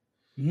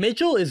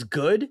 Mitchell is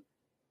good.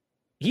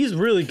 He's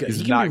really good.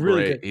 He can be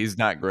really good. He's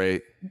not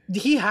great.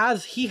 He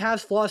has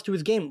flaws to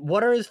his game.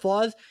 What are his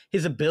flaws?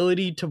 His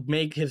ability to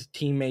make his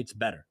teammates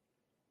better.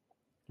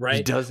 Right?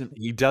 He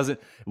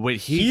doesn't. When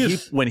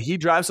he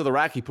drives to the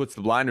rack, he puts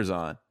the blinders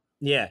on.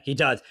 Yeah, he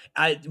does.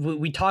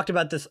 We talked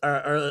about this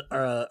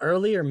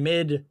earlier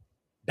mid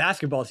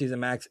basketball season,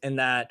 Max, in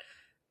that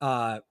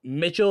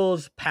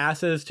Mitchell's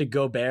passes to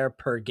Gobert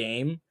per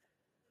game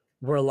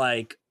were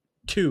like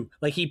 2.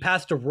 Like, he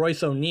passed to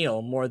Royce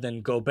O'Neal more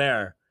than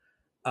Gobert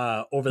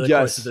over the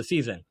course of the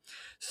season.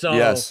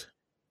 So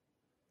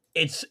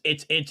it's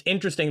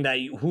interesting that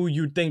who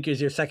you think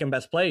is your second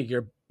best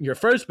player, your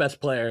first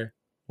best player,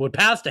 would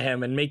pass to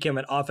him and make him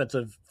an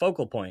offensive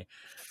focal point,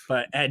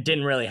 but it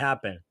didn't really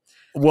happen.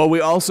 Well,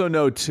 we also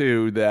know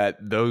too that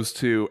those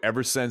two,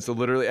 ever since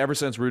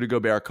Rudy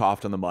Gobert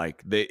coughed on the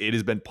mic, it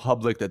has been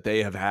public that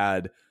they have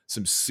had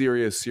some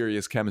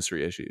serious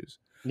chemistry issues.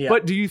 Yeah.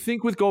 But do you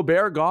think with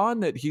Gobert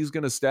gone that he's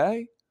going to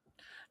stay?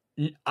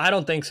 I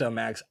don't think so,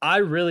 Max. I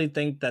really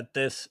think that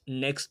this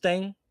Knicks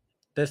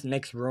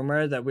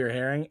rumor that we're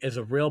hearing is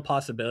a real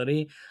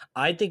possibility.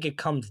 I think it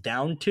comes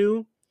down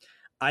to,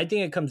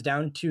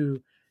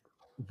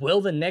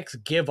 will the Knicks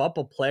give up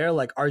a player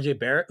like RJ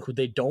Barrett, who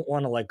they don't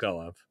want to let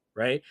go of,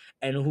 right?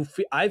 And who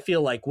I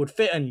feel like would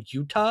fit in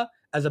Utah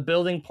as a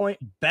building point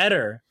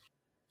better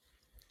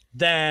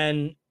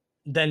than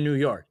New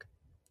York.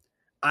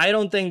 I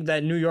don't think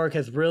that New York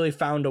has really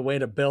found a way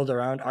to build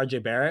around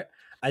RJ Barrett.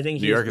 I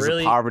think New York is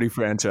a poverty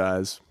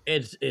franchise.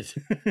 It's just,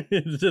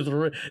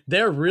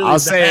 they're really I'll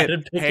say bad it.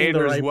 At picking Haters,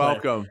 the right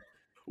welcome. player.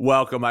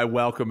 Welcome. I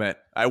welcome it.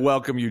 I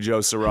welcome you, Joe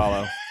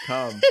Cirallo.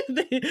 Come.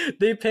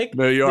 they pick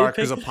New York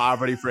is a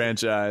poverty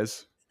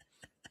franchise.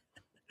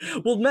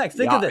 Well, Max,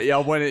 think of this.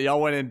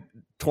 Y'all winning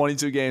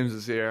 22 games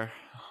this year.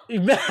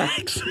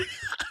 Max.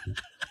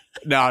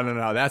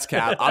 No. That's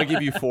cap. I'll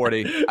give you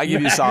 40. I give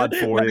you a solid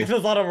 40.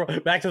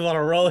 Max is on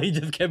a roll. He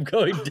just kept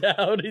going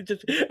down.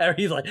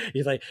 He's like,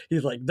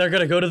 they're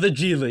gonna go to the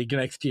G League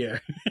next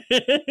year.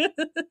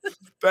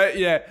 But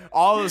yeah,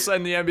 all of a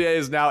sudden the NBA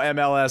is now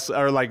MLS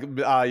or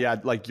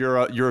like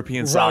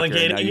European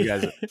soccer. Now you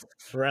guys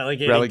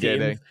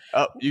relegating.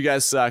 Oh, you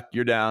guys suck.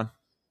 You're down.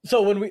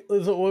 So when we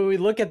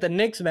look at the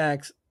Knicks,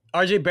 Max,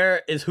 RJ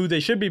Barrett is who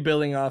they should be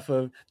building off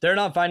of. They're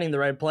not finding the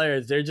right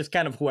players. They're just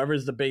kind of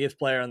whoever's the biggest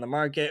player on the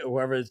market,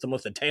 whoever is the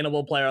most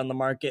attainable player on the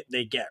market,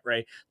 they get,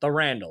 right? The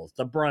Randalls,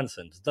 the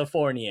Brunsons, the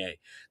Fournier.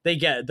 They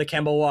get the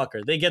Kemba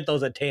Walker. They get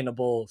those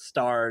attainable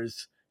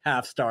stars,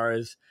 half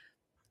stars.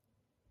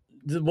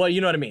 Well,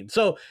 you know what I mean?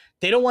 So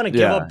they don't want to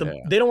give up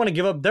they don't want to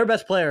give up. Their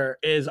best player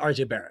is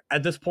RJ Barrett.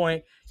 At this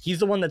point, he's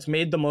the one that's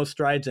made the most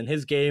strides in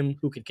his game,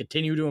 who can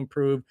continue to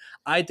improve.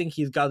 I think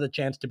he's got the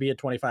chance to be a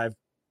 25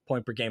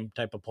 point per game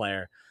type of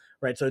player,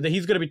 right? So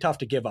he's going to be tough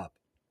to give up.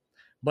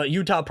 But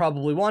Utah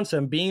probably wants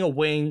him, being a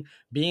wing,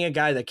 being a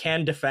guy that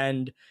can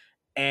defend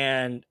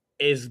and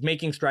is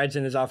making strides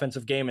in his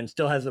offensive game and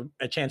still has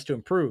a chance to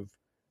improve.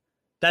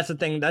 That's the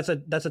thing. That's the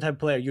type of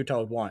player Utah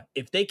would want.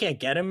 If they can't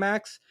get him,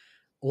 Max,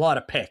 a lot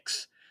of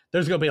picks.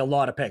 There's going to be a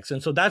lot of picks.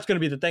 And so that's going to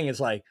be the thing, is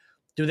like,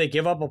 do they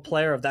give up a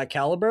player of that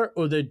caliber,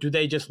 or do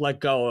they just let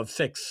go of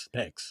 6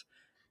 picks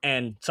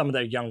and some of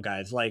their young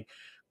guys like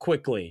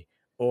Quickly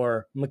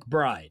or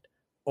McBride,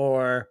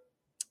 or,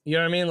 you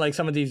know what I mean? Like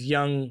some of these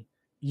young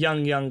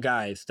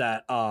guys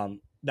that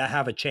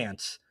have a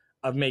chance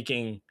of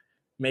making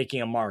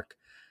a mark.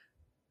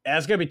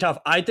 That's gonna be tough.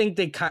 I think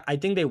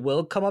they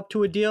will come up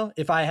to a deal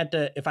if I had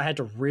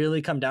to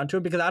really come down to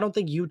it, because I don't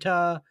think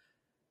Utah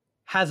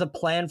has a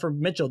plan for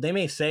Mitchell. They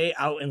may say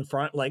out in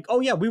front, like, oh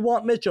yeah, we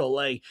want Mitchell.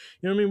 Like,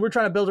 you know what I mean? We're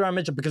trying to build around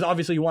Mitchell, because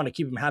obviously you want to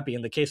keep him happy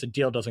in the case a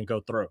deal doesn't go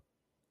through.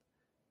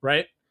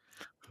 Right?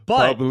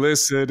 But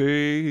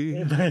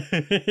publicity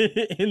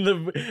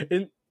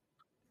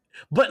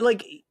but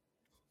like,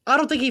 I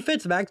don't think he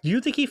fits, Max. Do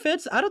you think he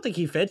fits? I don't think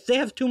he fits. They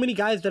have too many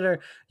guys that are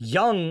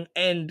young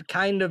and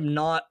kind of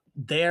not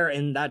there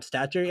in that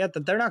stature yet,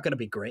 that they're not going to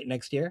be great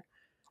next year.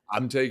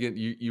 I'm taking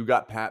you. You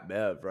got Pat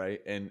Bev, right,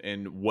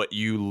 and what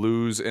you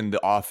lose in the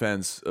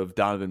offense of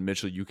Donovan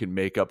Mitchell, you can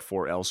make up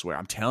for elsewhere.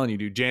 I'm telling you,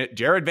 dude.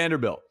 Jared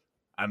Vanderbilt.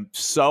 I'm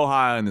so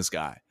high on this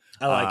guy.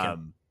 I like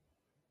him.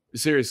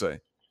 Seriously,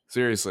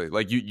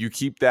 like you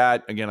keep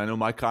that again. I know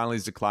Mike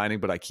Conley's declining,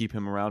 but I keep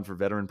him around for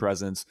veteran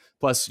presence.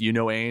 Plus,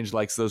 Ainge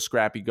likes those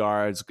scrappy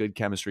guards, good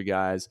chemistry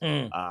guys.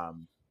 You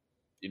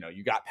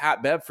got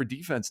Pat Bev for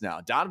defense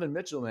now. Donovan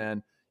Mitchell,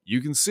 man,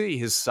 you can see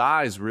his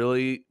size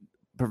really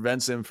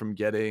prevents him from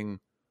getting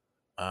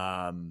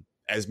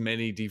as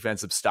many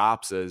defensive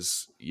stops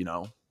as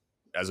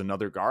as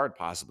another guard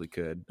possibly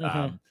could.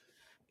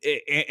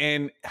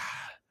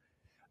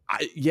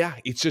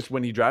 It's just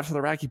when he drives to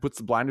the rack, he puts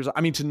the blinders on.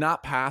 I mean, to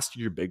not pass to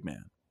your big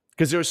man,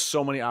 because there's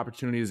so many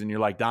opportunities, and you're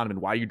like, Donovan,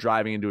 why are you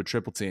driving into a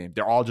triple team?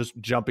 They're all just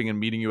jumping and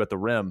meeting you at the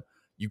rim.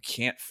 You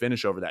can't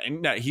finish over that.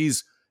 And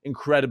he's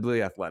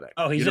incredibly athletic.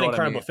 Oh, he's an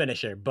incredible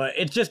finisher, but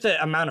it's just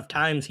the amount of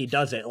times he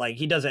does it. Like,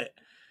 he does it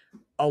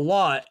a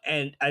lot,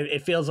 and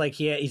it feels like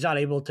he's not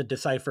able to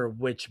decipher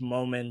which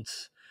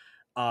moments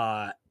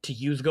to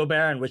use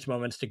Gobert and which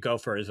moments to go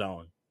for his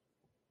own.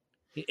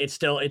 It's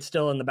still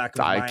in the back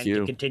of his mind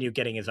to continue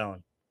getting his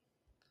own.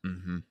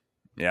 Mm-hmm.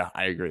 Yeah,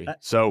 I agree.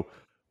 So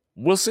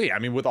we'll see. I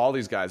mean, with all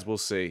these guys, we'll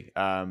see.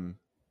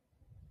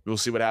 We'll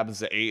see what happens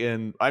to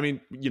Ayton. I mean,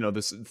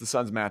 the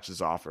Suns match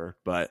is offer,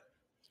 but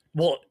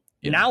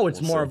now it's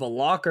more of a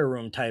locker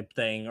room type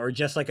thing, or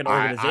just like an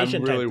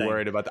organization. I'm really type thing.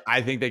 worried about that.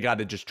 I think they got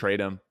to just trade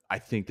him. I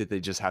think that they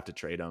just have to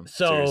trade him.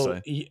 So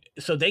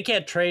they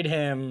can't trade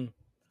him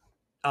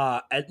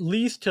at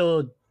least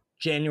till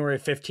January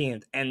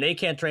 15th, and they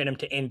can't trade him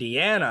to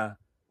Indiana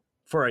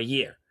for a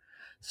year.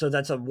 So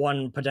that's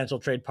one potential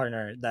trade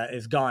partner that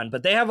is gone.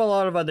 But they have a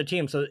lot of other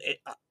teams. So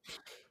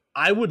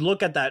I would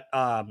look at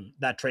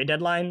that trade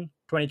deadline,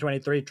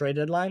 2023 trade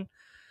deadline,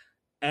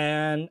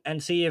 and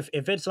see if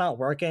it's not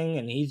working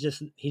and he's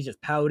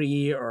just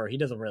pouty, or he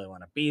doesn't really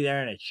want to be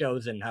there, and it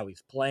shows in how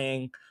he's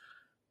playing.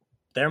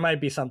 There might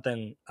be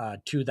something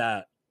to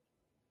that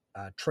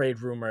trade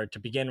rumor to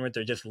begin with,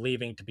 or just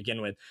leaving to begin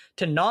with,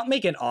 to not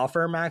make an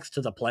offer, Max, to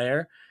the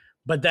player,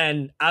 but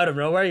then out of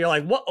nowhere you're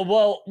like,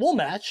 well, we'll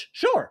match,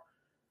 sure,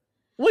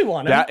 we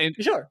want him,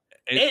 sure.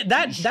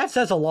 That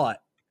says a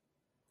lot.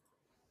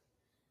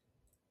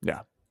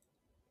 Yeah,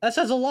 that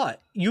says a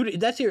lot.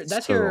 That's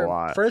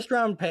your first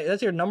round pick.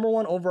 That's your number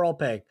one overall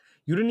pick.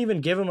 You didn't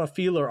even give him a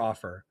feeler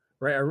offer,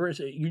 right?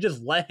 You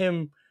just let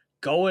him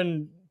go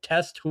and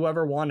test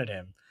whoever wanted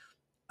him.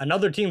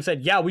 Another team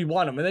said, yeah, we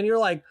want him, and then you're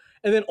like,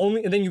 and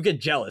then you get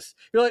jealous.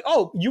 You're like,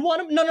 oh, you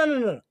want him?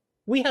 No.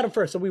 We had him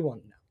first, so we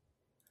want him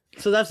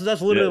now. So that's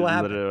literally what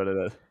happened. Literally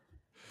what it is.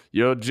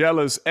 Your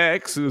jealous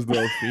ex is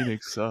the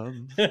Phoenix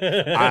Suns.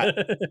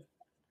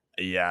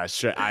 Yeah,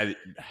 sure.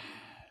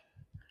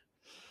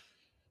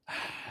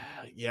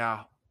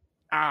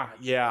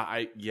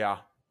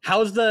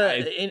 How's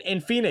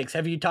in Phoenix?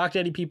 Have you talked to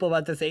any people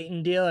about this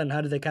Ayton deal, and how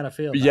do they kind of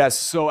feel? Yes.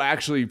 So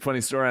actually, funny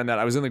story on that.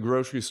 I was in the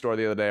grocery store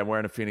the other day. I'm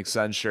wearing a Phoenix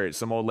Suns shirt.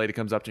 Some old lady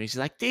comes up to me. She's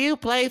like, "Do you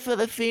play for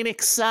the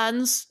Phoenix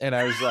Suns?" And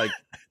I was like,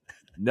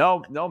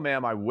 "No,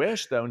 ma'am. I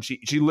wish though." And she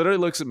literally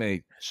looks at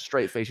me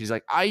straight face. She's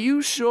like, "Are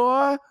you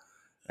sure?"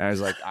 And I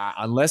was like,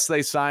 "Unless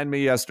they signed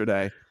me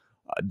yesterday,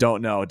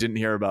 don't know. Didn't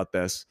hear about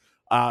this."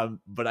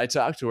 But I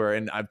talked to her,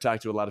 and I've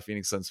talked to a lot of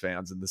Phoenix Suns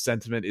fans, and the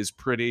sentiment is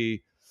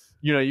pretty.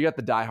 You got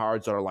the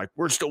diehards that are like,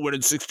 we're still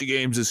winning 60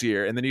 games this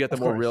year. And then you got the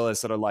more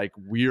realists that are like,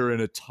 we're in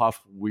a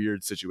tough,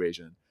 weird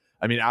situation.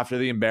 I mean, after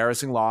the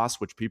embarrassing loss,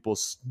 which people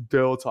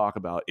still talk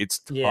about, it's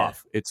tough. Yeah.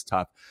 It's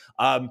tough.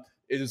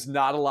 It is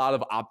not a lot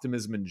of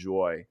optimism and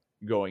joy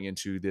going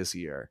into this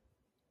year,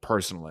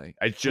 personally.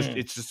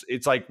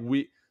 It's like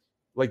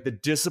the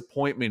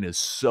disappointment is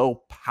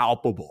so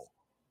palpable.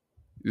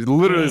 It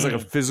literally is like a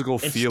physical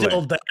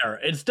feeling.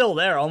 It's still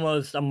there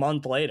almost a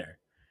month later.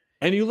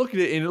 And you look at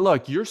it, and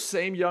look, your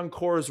same young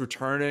core is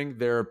returning.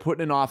 They're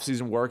putting in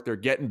off-season work. They're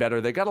getting better.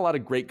 They got a lot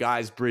of great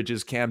guys: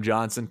 Bridges, Cam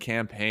Johnson,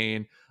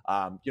 Campaign.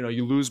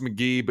 You lose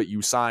McGee, but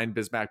you sign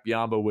Bismack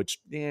Biyombo, which,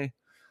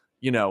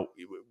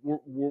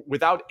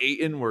 without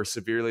Ayton, we're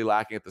severely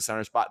lacking at the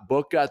center spot.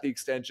 Book got the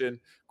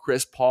extension.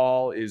 Chris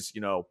Paul is,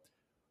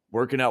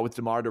 working out with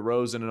DeMar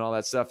DeRozan and all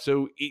that stuff.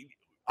 So,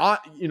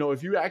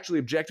 if you actually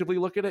objectively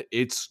look at it,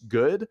 it's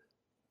good.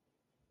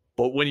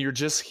 But when you're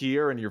just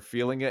here and you're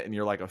feeling it and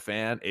you're like a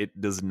fan, it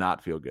does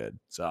not feel good.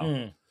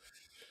 So,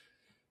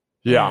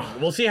 yeah.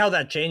 We'll see how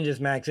that changes,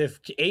 Max. If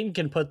Ayton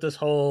can put this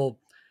whole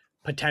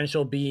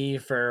potential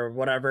beef or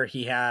whatever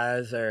he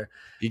has, or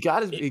he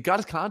got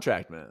his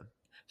contract, man.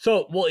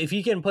 So, if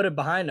he can put it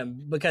behind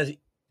him, because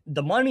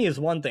the money is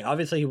one thing.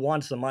 Obviously, he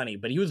wants the money,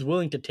 but he was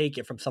willing to take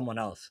it from someone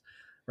else,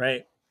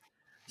 right?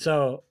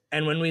 So,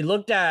 and when we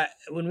look at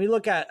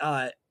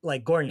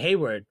like Gordon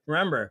Hayward,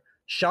 remember,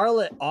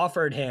 Charlotte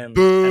offered him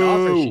an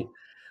offer sheet.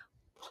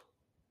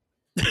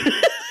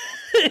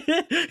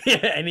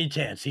 Yeah, any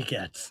chance he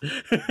gets.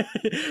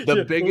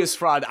 The biggest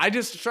fraud. I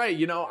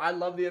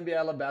love the NBA,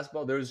 I love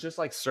basketball. There's just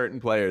like certain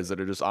players that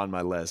are just on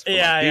my list.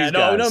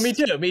 No, me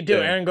too. Yeah.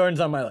 Aaron Gordon's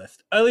on my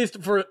list, at least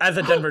as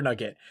a Denver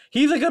Nugget.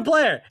 He's a good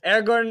player.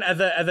 Aaron Gordon as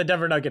a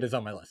Denver Nugget is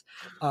on my list.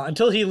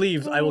 Until he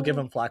leaves, I will give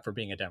him flack for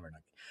being a Denver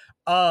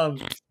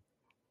Nugget.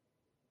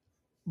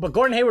 But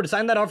Gordon Hayward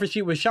signed that offer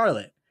sheet with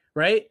Charlotte,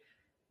 right?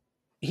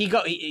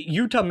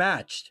 Utah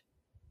matched.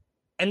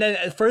 And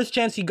then first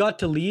chance he got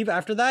to leave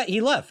after that,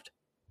 he left,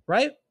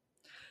 right?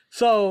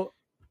 So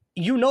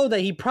that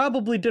he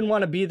probably didn't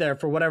want to be there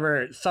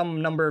for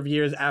some number of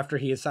years after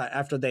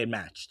they had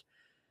matched.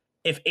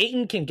 If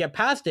Ayton can get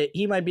past it,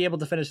 he might be able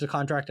to finish the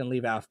contract and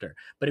leave after.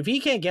 But if he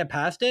can't get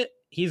past it,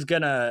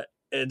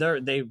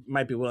 they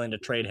might be willing to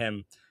trade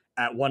him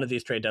at one of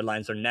these trade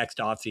deadlines or next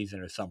offseason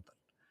or something.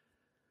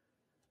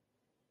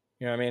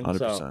 You know what I mean?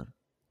 100%.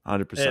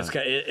 100%.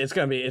 It's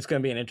gonna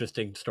be an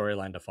interesting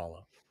storyline to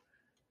follow.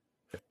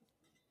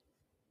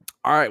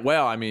 All right.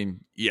 Well, I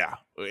mean, yeah,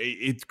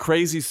 it's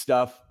crazy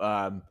stuff.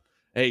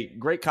 Hey,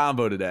 great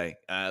combo today.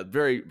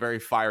 Very, very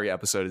fiery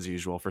episode as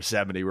usual for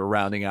 70. We're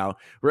rounding out.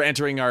 We're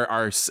entering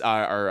our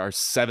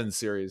 7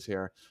 series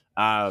here.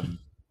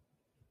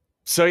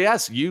 So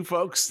yes, you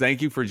folks,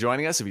 thank you for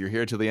joining us. If you're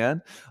here to the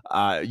end,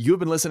 you have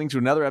been listening to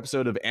another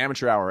episode of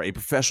Amateur Hour, a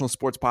professional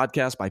sports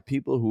podcast by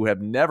people who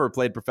have never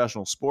played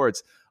professional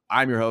sports.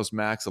 I'm your host,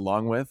 Max,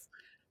 along with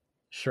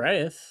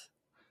Shreyas.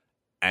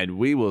 And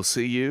we will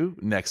see you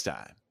next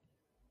time.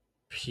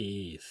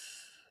 Peace.